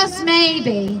 just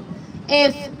maybe,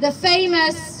 if the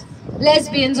famous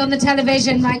lesbians on the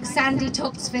television like Sandy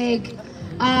Toksvig,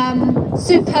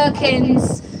 Sue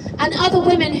Perkins, and other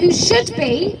women who should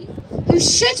be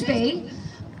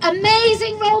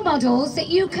amazing role models that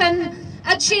you can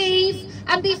achieve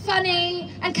and be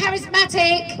funny and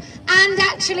charismatic and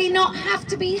actually not have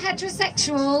to be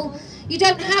heterosexual. You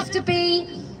don't have to be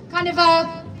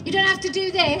you don't have to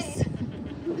do this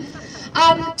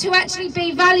to actually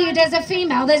be valued as a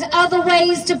female. There's other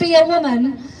ways to be a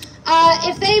woman.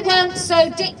 If they weren't so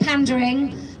dick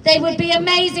pandering, they would be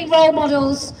amazing role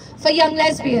models for young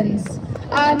lesbians.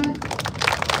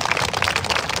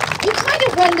 You kind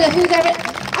of wonder who they're...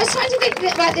 I was trying to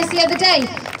think about this the other day.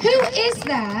 Who is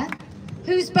there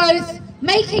who's both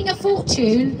making a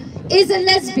fortune, is a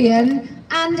lesbian,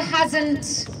 and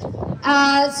hasn't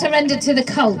surrendered to the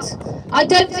cult? I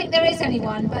don't think there is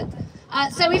anyone, but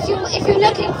so if you're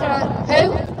looking for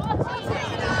who?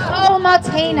 Oh,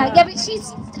 Martina. Yeah, but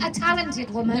she's a talented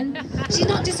woman. She's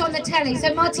not just on the telly.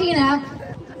 So Martina,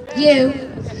 you.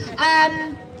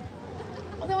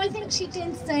 Although I think she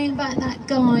did say about that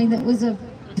guy that was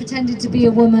pretended to be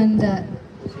a woman, that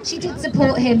she did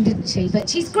support him, didn't she? But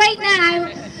she's great now,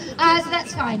 so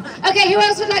that's fine. Okay, who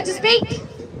else would like to speak?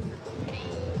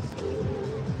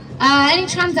 Any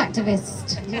trans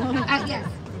activist? Yes.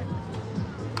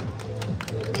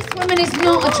 This woman is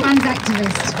not a trans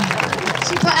activist.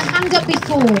 She put her hand up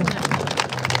before.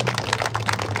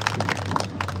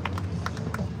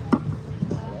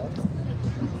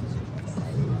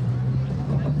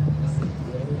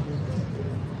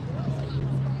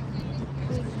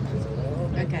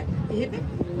 Okay, you hear me?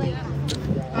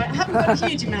 I haven't got a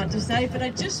huge amount to say, but I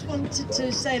just wanted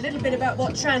to say a little bit about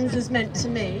what trans has meant to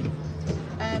me.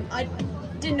 I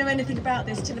didn't know anything about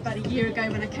this till about a year ago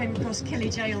when I came across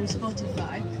Kellie-Jay on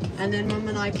Spotify, and then Mum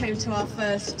and I came to our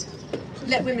first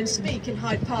Let Women Speak in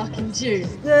Hyde Park in June.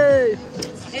 Yay.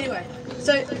 Anyway,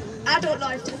 so adult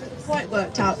life hasn't quite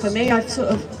worked out for me. I've sort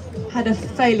of had a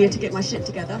failure to get my shit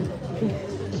together.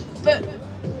 But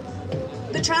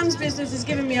the trans business has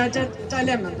given me a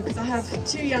dilemma, because I have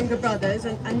 2 younger brothers,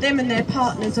 and them and their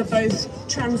partners are both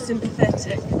trans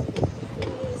sympathetic.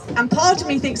 And part of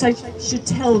me thinks I should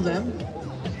tell them,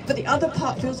 but the other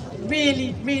part feels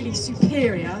really, really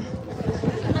superior,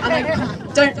 and I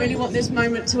don't really want this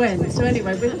moment to end. So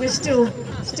anyway, we're still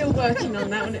working on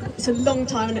that, and it's a long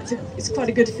time, and it's quite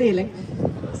a good feeling.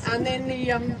 And then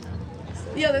the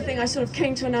other thing, I sort of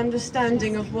came to an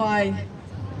understanding of why,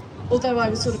 although I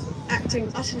was sort of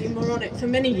acting utterly moronic for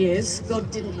many years,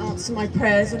 God didn't answer my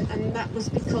prayers, and that was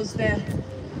because there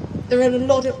are a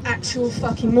lot of actual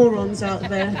fucking morons out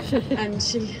there, and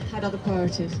she had other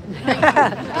priorities.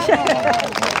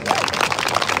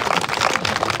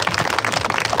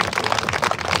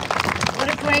 What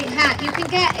a great hat. You can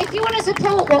get, if you want to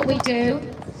support what we do,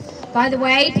 by the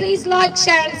way, please like,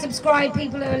 share and subscribe,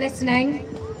 people who are listening.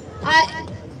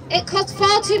 It costs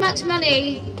far too much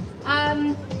money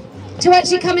to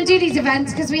actually come and do these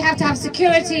events, because we have to have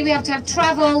security, we have to have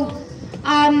travel,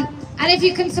 and if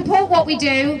you can support what we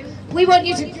do, we want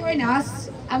you to join us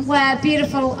and wear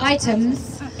beautiful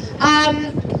items,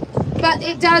 but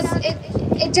it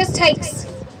just takes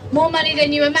more money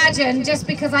than you imagine just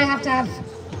because I have to have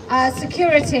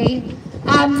security.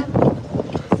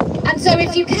 And so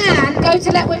if you can, go to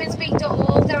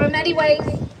letwomenspeak.org. There are many ways.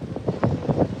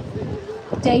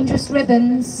 Dangerous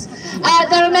ribbons.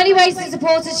 There are many ways to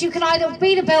support us. You can either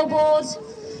be the billboard,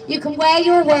 you can wear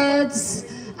your words,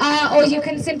 or you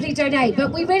can simply donate.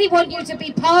 But we really want you to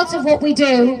be part of what we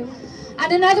do.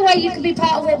 And another way you can be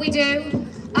part of what we do,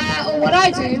 or what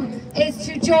I do, is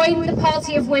to join the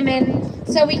Party of Women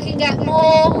so we can get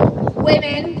more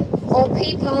women, or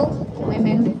people,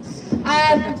 women,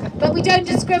 but we don't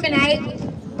discriminate,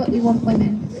 but we want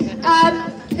women,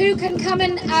 who can come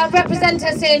and represent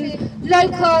us in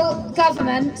local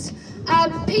government.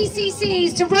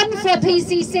 PCCs, to run for a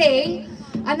PCC,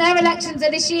 and their elections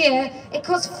are this year, it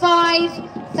costs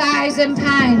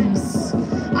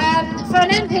 £5,000. For an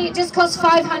MP it just costs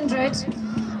 500.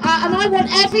 And I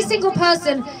want every single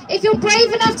person, if you're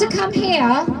brave enough to come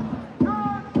here,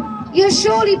 you're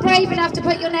surely brave enough to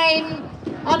put your name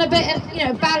on a bit of,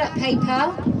 ballot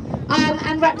paper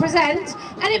and represent.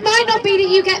 And it might not be that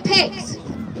you get picked,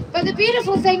 but the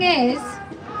beautiful thing is,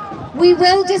 we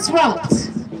will disrupt,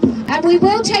 and we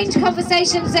will change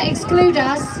conversations that exclude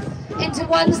us into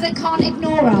ones that can't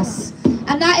ignore us.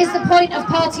 And that is the point of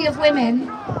Party of Women.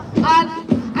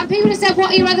 And people have said,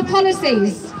 what are your other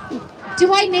policies? Do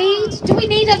we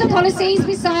need other policies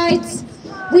besides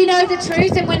we know the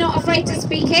truth and we're not afraid to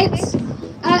speak it?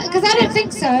 Because I don't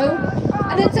think so.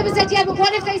 And then someone said, yeah, but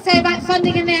what if they say about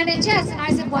funding in the NHS? And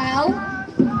I said, well,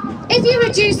 if you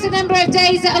reduce the number of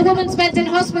days that a woman spends in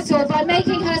hospital by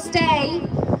making her stay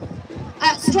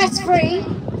stress-free,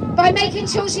 by making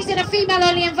sure she's in a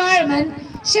female-only environment,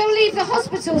 she'll leave the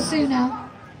hospital sooner.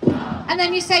 And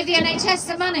then you save the NHS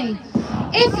some money.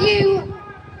 If you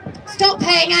stop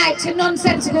paying out to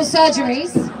nonsensical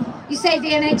surgeries, you save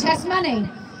the NHS money.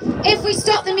 If we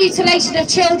stop the mutilation of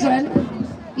children,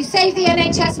 you save the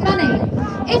NHS money.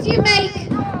 If you make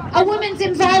a woman's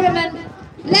environment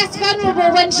less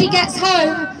vulnerable when she gets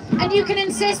home, and you can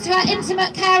insist her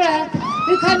intimate carer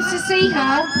who comes to see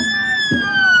her,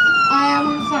 I am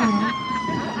on fire.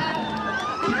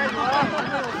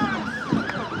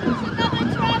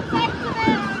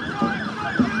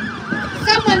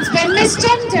 Someone's been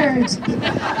misgendered.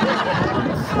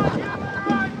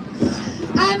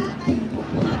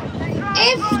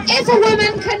 If a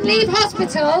woman can leave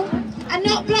hospital and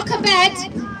not block a bed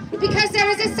because there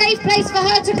is a safe place for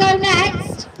her to go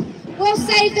next, we'll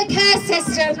save the care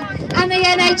system and the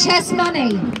NHS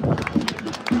money.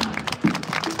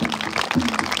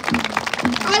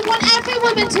 I want every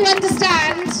woman to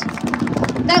understand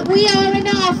that we are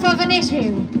enough of an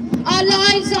issue. Our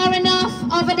lives are enough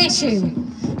of an issue.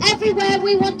 Everywhere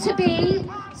we want to be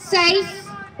safe,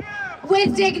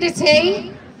 with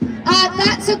dignity,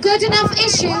 that's a good enough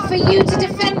issue for you to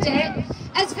defend it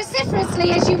as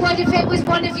vociferously as you would if it was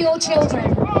one of your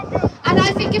children. And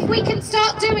I think if we can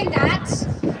start doing that,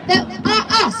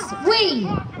 we,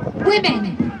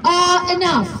 women, are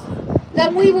enough,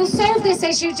 then we will solve this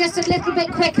issue just a little bit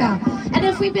quicker. And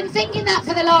if we've been thinking that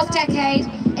for the last decade,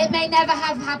 it may never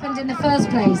have happened in the first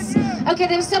place. Okay,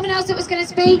 there was someone else that was going to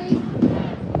speak.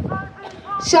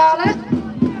 Charlotte?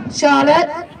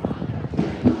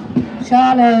 She's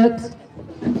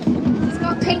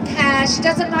got pink hair, she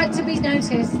doesn't like to be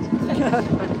noticed.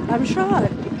 I'm shy.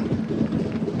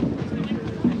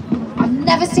 I've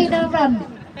never seen her run.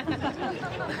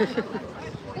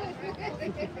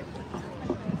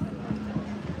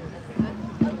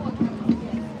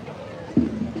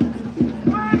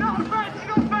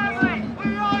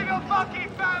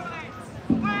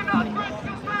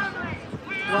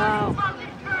 Wow.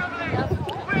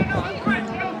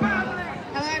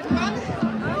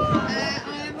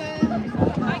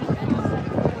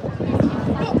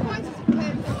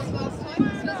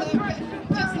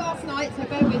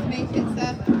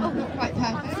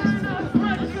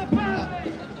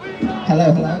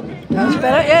 Hello. That's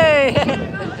better, yay!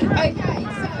 Okay,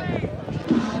 so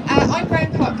I'm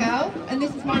Brown Clock Girl, and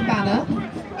this is my banner.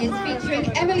 It's featuring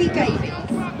Emily Davies.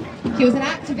 She was an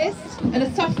activist and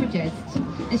a suffragist,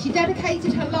 and she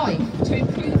dedicated her life to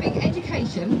improving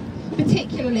education,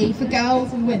 particularly for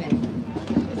girls and women.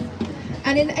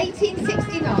 And in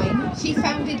 1869, she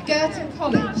founded Girton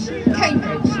College,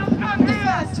 Cambridge, the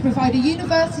first to provide a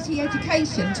university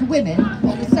education to women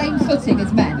on the same footing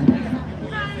as men.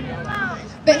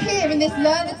 But here in this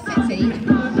learned city,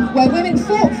 where women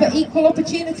fought for equal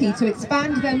opportunity to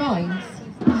expand their minds,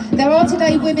 there are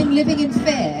today women living in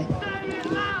fear.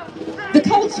 The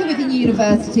culture within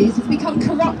universities has become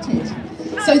corrupted,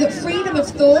 so that freedom of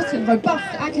thought and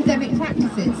robust academic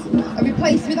practices are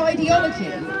replaced with ideology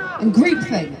and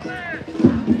groupthink.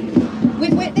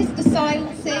 We've witnessed the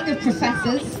silencing of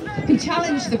professors who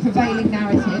challenge the prevailing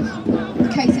narrative.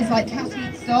 Cases like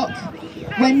Cathy Stock,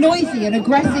 where noisy and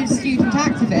aggressive student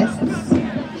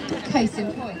activists, case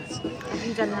in point,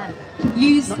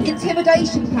 use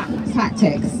intimidation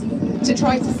tactics to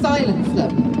try to silence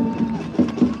them.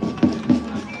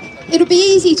 It would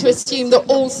be easy to assume that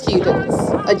all students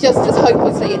are just as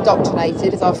hopelessly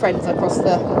indoctrinated as our friends across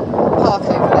the park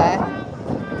over there.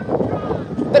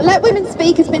 But Let Women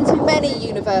Speak has been to many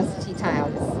university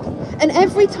towns, and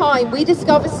every time we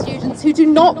discover students who do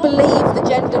not believe the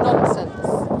gender nonsense.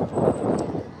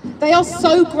 They are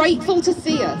so grateful to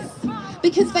see us,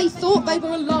 because they thought they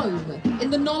were alone in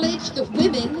the knowledge that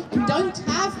women don't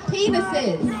have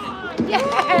penises. Yay!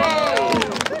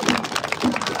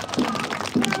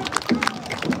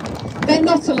 They're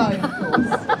not alone, of course.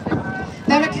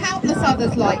 There are countless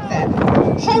others like them,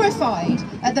 horrified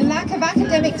at the lack of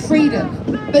academic freedom,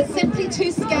 but simply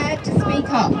too scared to speak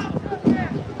up.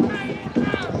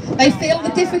 They feel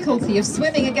the difficulty of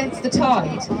swimming against the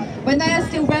tide when they are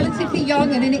still relatively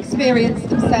young and inexperienced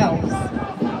themselves.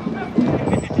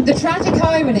 The tragic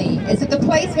irony is that the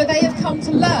place where they have come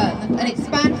to learn and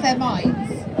expand their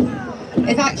minds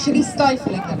is actually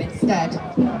stifling them instead.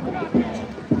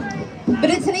 But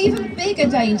it's an even bigger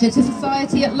danger to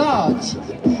society at large.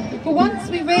 For once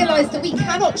we realise that we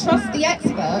cannot trust the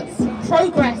experts,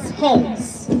 progress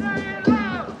halts.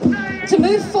 To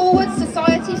move forward,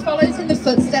 society follows in the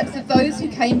footsteps of those who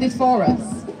came before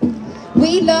us.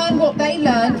 We learn what they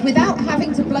learned without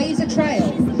having to blaze a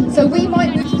trail, so we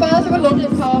might move further along the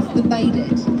path than they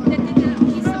did.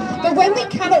 But when we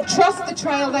cannot trust the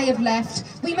trail they have left,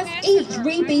 we must each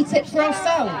rebeat it for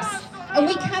ourselves, and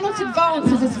we cannot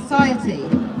advance as a society.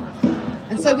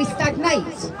 And so we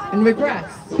stagnate and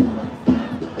regress.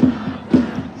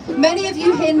 Many of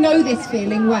you here know this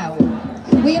feeling well.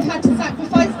 We have had to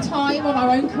sacrifice time on our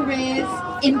own careers,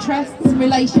 interests and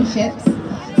relationships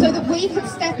so that we could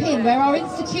step in where our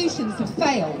institutions have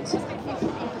failed.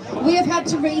 We have had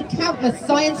to read countless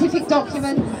scientific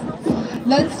documents,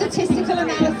 learn statistical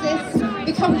analysis,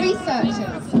 become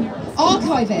researchers,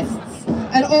 archivists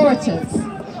and orators,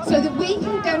 so that we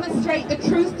can demonstrate the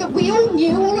truth that we all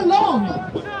knew all along,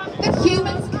 that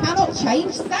humans cannot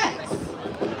change sex,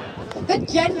 that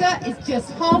gender is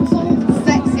just harmful,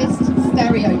 sexist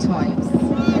stereotypes.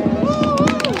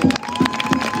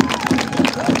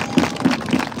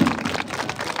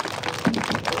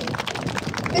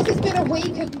 This has been a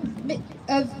week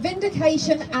of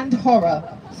vindication and horror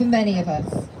for many of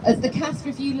us, as the Cass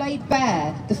Review laid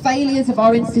bare the failures of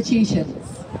our institutions.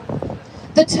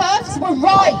 The TERFs were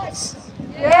right!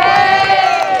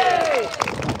 Yay!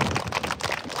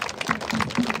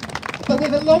 But we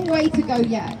have a long way to go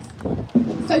yet.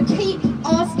 So keep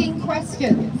asking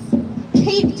questions.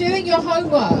 Keep doing your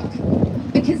homework,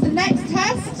 because the next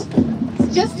test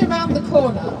is just around the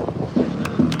corner.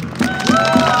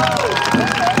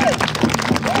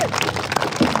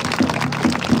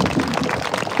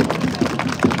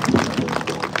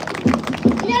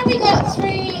 You know, we got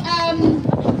 3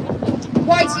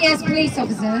 YTS police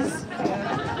officers.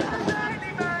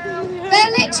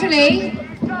 They're literally,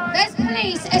 there's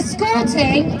police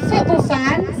escorting football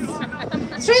fans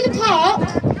through the park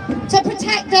to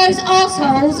protect those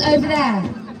arseholes over there.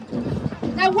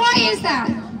 Now, why is that?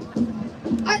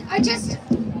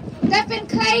 There have been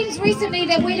claims recently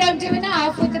that we don't do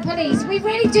enough with the police. We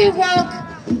really do work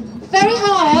very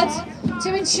hard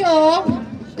to ensure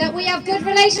that we have good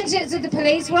relationships with the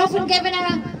police. We're often given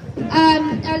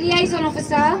a liaison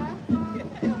officer.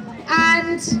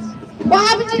 And what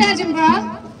happened in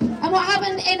Edinburgh and what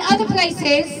happened in other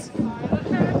places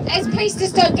is police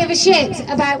just don't give a shit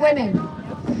about women.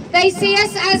 They see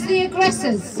us as the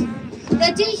aggressors.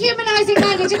 They're dehumanising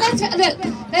language. And look,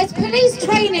 there's police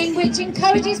training which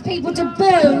encourages people to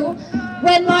boo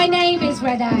when my name is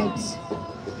read out.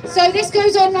 So this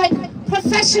goes on like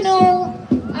professional,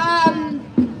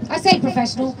 I say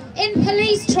professional, in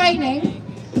police training.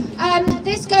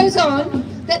 This goes on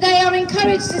that they are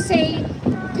encouraged to see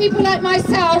people like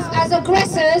myself as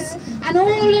aggressors and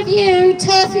all of you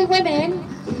turfy women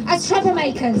as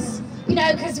troublemakers. You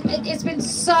know, because it's been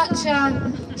such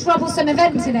a troublesome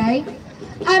event today.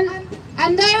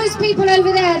 And those people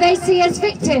over there, they see as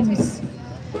victims.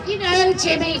 You know,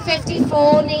 Jimmy,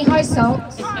 54, knee-high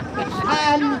socks,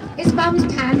 his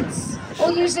mum's pants,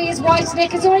 or usually his wife's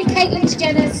knickers, or in Caitlyn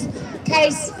Jenner's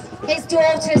case, his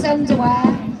daughter's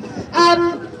underwear.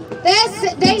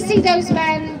 They see those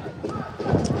men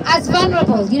as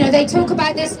vulnerable. You know, they talk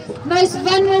about this most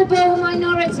vulnerable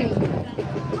minority.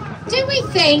 Do we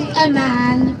think a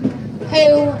man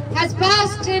who has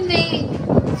basked in the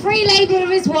free labour of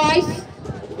his wife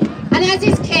and has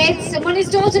his kids, and when his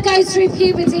daughter goes through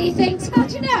puberty, he thinks, oh,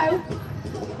 do you know,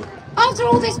 after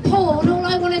all this porn, all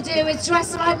I want to do is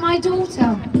dress like my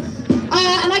daughter.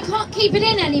 And I can't keep it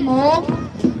in anymore.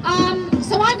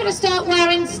 So I'm going to start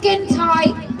wearing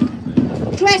skin-tight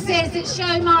dresses that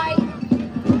show my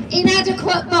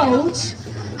inadequate bulge,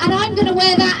 and I'm going to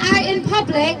wear that out in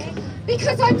public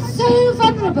because I'm so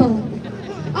vulnerable.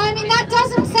 I mean, that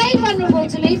doesn't say vulnerable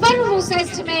to me. Vulnerable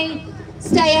says to me,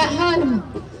 stay at home,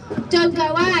 don't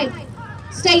go out,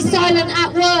 stay silent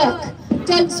at work,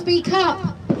 don't speak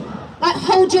up. Like,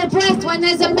 hold your breath when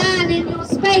there's a man in your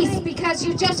space because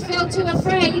you just feel too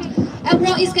afraid of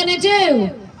what he's going to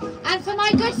do. And for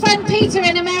my good friend Peter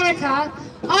in America,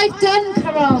 I've done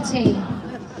karate.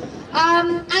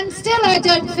 And still I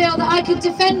don't feel that I could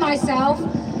defend myself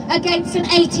against an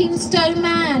 18-stone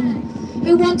man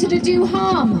who wanted to do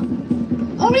harm.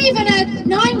 Or even a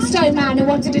 9-stone man who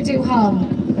wanted to do harm.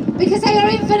 Because they are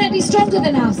infinitely stronger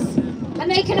than us.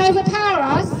 And they can overpower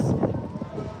us.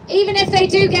 Even if they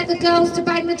do get the girls to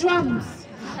bang the drums,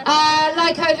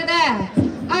 like over there.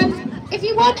 If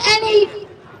you want any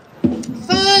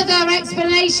further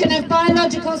explanation of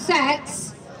biological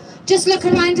sex, just look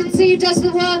around and see who does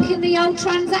the work in the old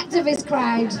trans activist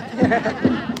crowd.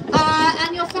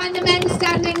 And you'll find the men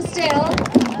standing still.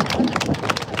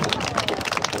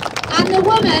 And the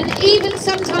women, even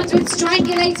sometimes with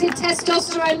strangulated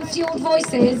testosterone-fueled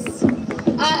voices,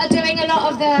 are doing a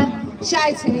lot of the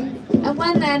shouting. And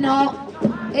when they're not,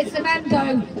 it's the men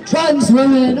going, trans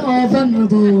women are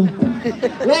vulnerable.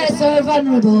 We're so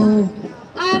vulnerable.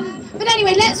 But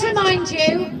anyway, let's remind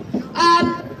you,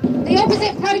 the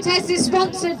opposite protest is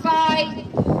sponsored by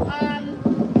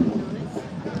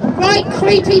right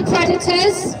creepy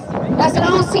predators. That's an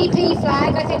RCP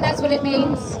flag, I think that's what it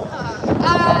means.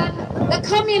 The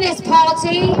Communist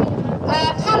Party,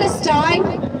 Palestine,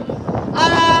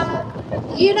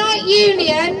 Unite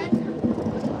Union,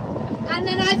 and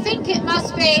then I think it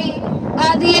must be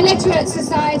the Illiterate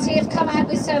Society have come out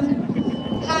with some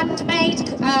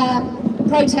handmade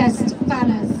protest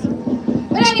banners.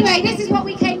 But anyway, this is what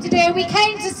we came to do. We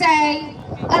came to say,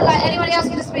 like, anybody else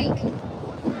going to speak?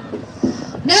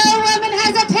 No woman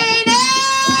has a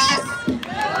penis!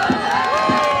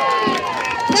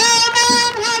 No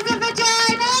man has a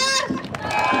vagina!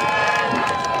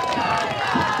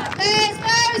 There's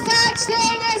no such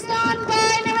thing as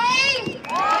non-binary!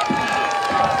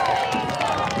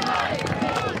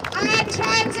 And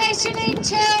transitioning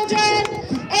children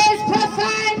is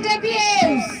profound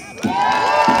abuse!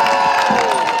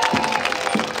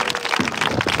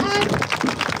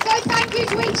 So thank you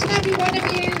to each and every one of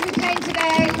you who came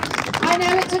today. I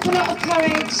know it took a lot of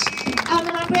courage, and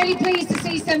I'm really pleased to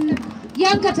see some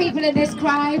younger people in this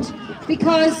crowd,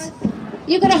 because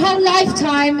you've got a whole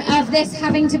lifetime of this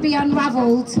having to be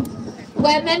unravelled,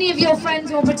 where many of your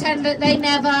friends will pretend that they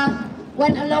never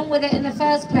went along with it in the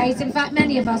first place. In fact,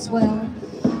 many of us will.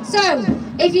 So,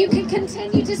 if you can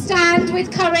continue to stand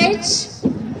with courage,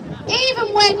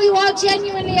 even when you are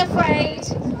genuinely afraid,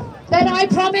 then I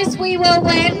promise we will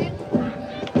win.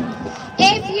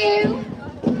 If you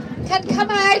can come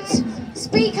out,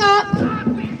 speak up,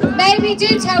 maybe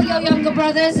do tell your younger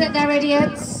brothers that they're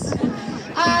idiots,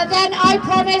 then I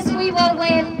promise we will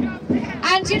win.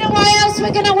 And do you know why else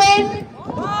we're going to win?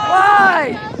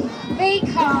 Why?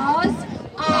 Because